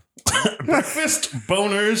Benedict. Breakfast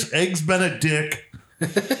boners, eggs Benedict,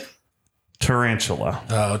 tarantula.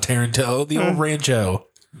 Oh, Tarantino, the old Rancho.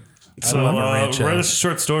 So love a rancho. write us a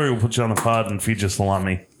short story. We'll put you on the pod and feed you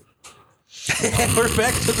salami. We're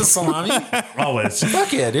back to the salami. Always.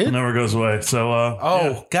 Fuck yeah, dude. Never goes away.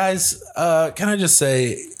 So Guys, can I just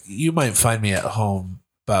say you might find me at home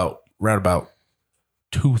around about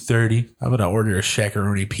 2:30. I'm gonna order a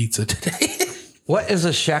shakaroni pizza today. What is a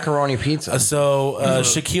shakaroni pizza? So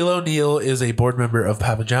Shaquille O'Neal is a board member of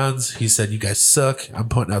Papa John's. He said, "You guys suck. I'm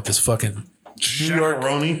putting out this fucking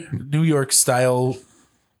New York style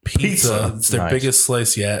pizza. It's their Nice. biggest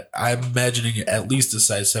slice yet. I'm imagining at least a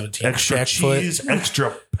size 17 extra Shaq cheese, foot.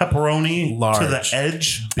 extra pepperoni Large. to the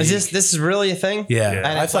edge. Is this is really a thing? Yeah, And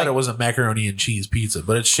I it's thought like- it was a macaroni and cheese pizza,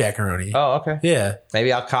 but it's shakaroni. Oh, okay. Yeah,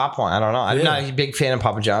 Maybe I'll cop one. I don't know. I'm Yeah. not a big fan of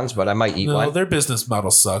Papa John's, but I might eat no, one. their business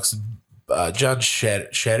model sucks. John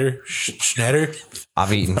Schnatter.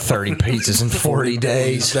 I've eaten 30 pizzas in 40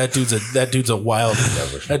 days. That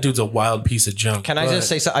dude's a wild piece of junk. Can I just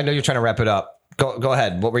say something? I know you're trying to wrap it up. Go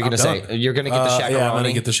ahead. What were you going to say? done. You're going to get the shakaroni, Yeah, I'm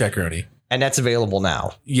gonna get the shakaroni. and that's available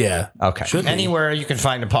now. Yeah. Okay. Should be. Anywhere you can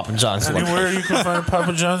find a Papa John's. Anywhere you can find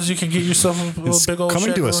Papa John's, you can get yourself a It's big old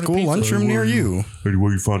coming to a shakaroni school pizza. lunchroom near you.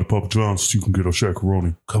 Anywhere you find a Papa John's, you can get a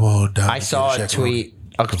shakaroni. Come on down. I saw a tweet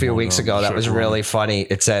a few weeks ago that was really funny.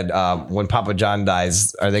 It said, when Papa John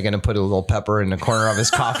dies, are they going to put a little pepper in the corner of his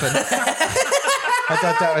coffin? I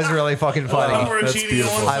thought that was really fucking funny. That's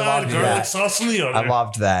beautiful. I loved that. Sauce in the other. I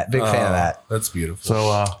loved that. Big fan of that. That's beautiful.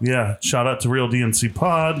 So, shout out to Real DNC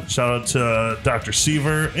Pod. Shout out to Dr.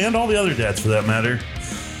 Seaver and all the other dads for that matter.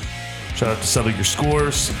 Shout out to Settle Your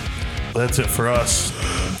Scores. That's it for us.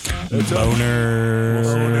 Boner. We'll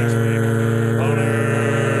see you next week. Boner.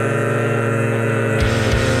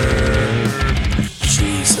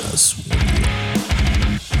 Jesus.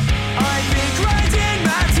 I've been grinding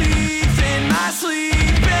my teeth in my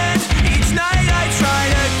sleep, and each night I try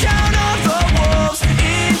to count all the wolves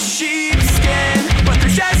in sheepskin, but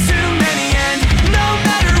there's just too many, and no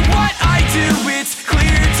matter what I do, it's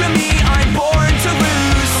clear to me I'm born to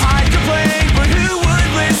lose. I complain, but who would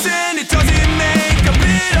listen? It doesn't make a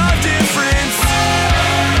bit of difference.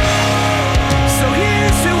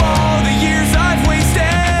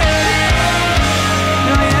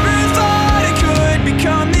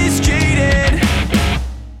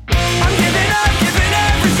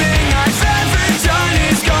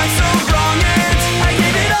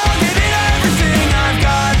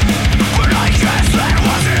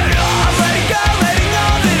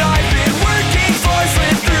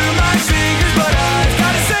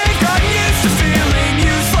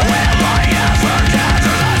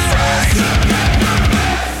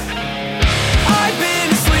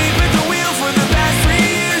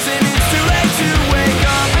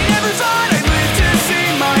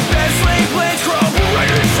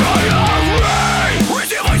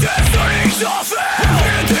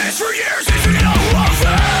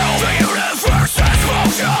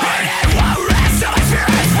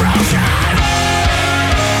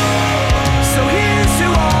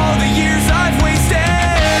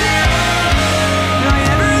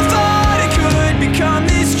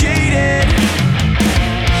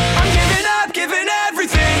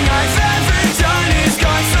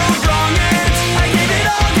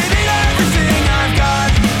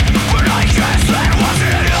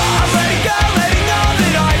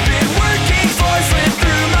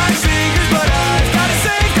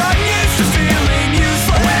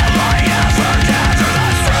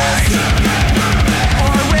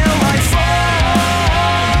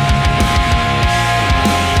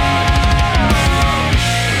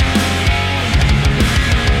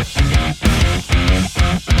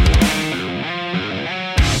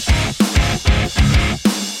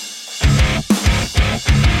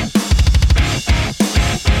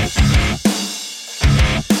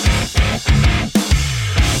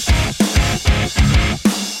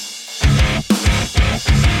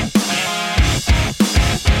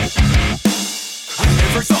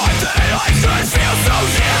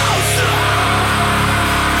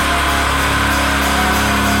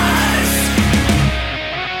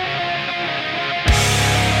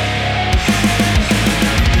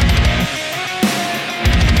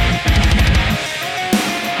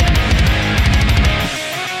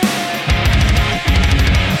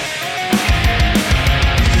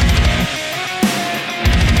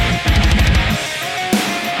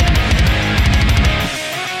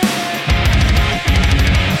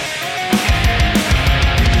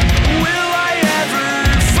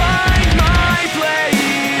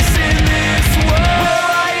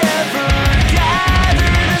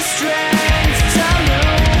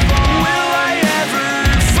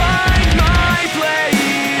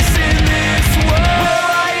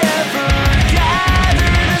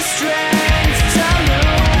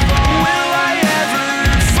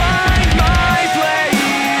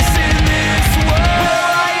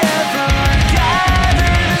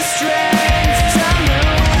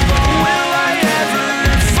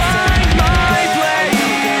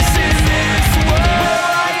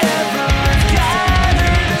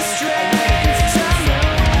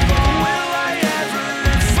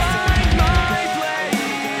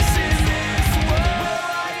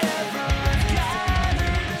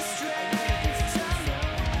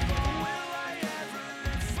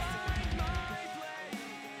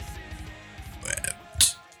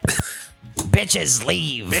 Bitches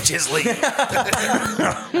leave. Bitches leave.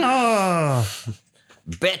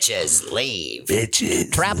 Bitches leave. Bitches.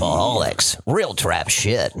 Trapaholics. Real trap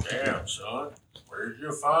shit. Damn, son. Where'd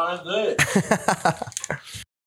you find this?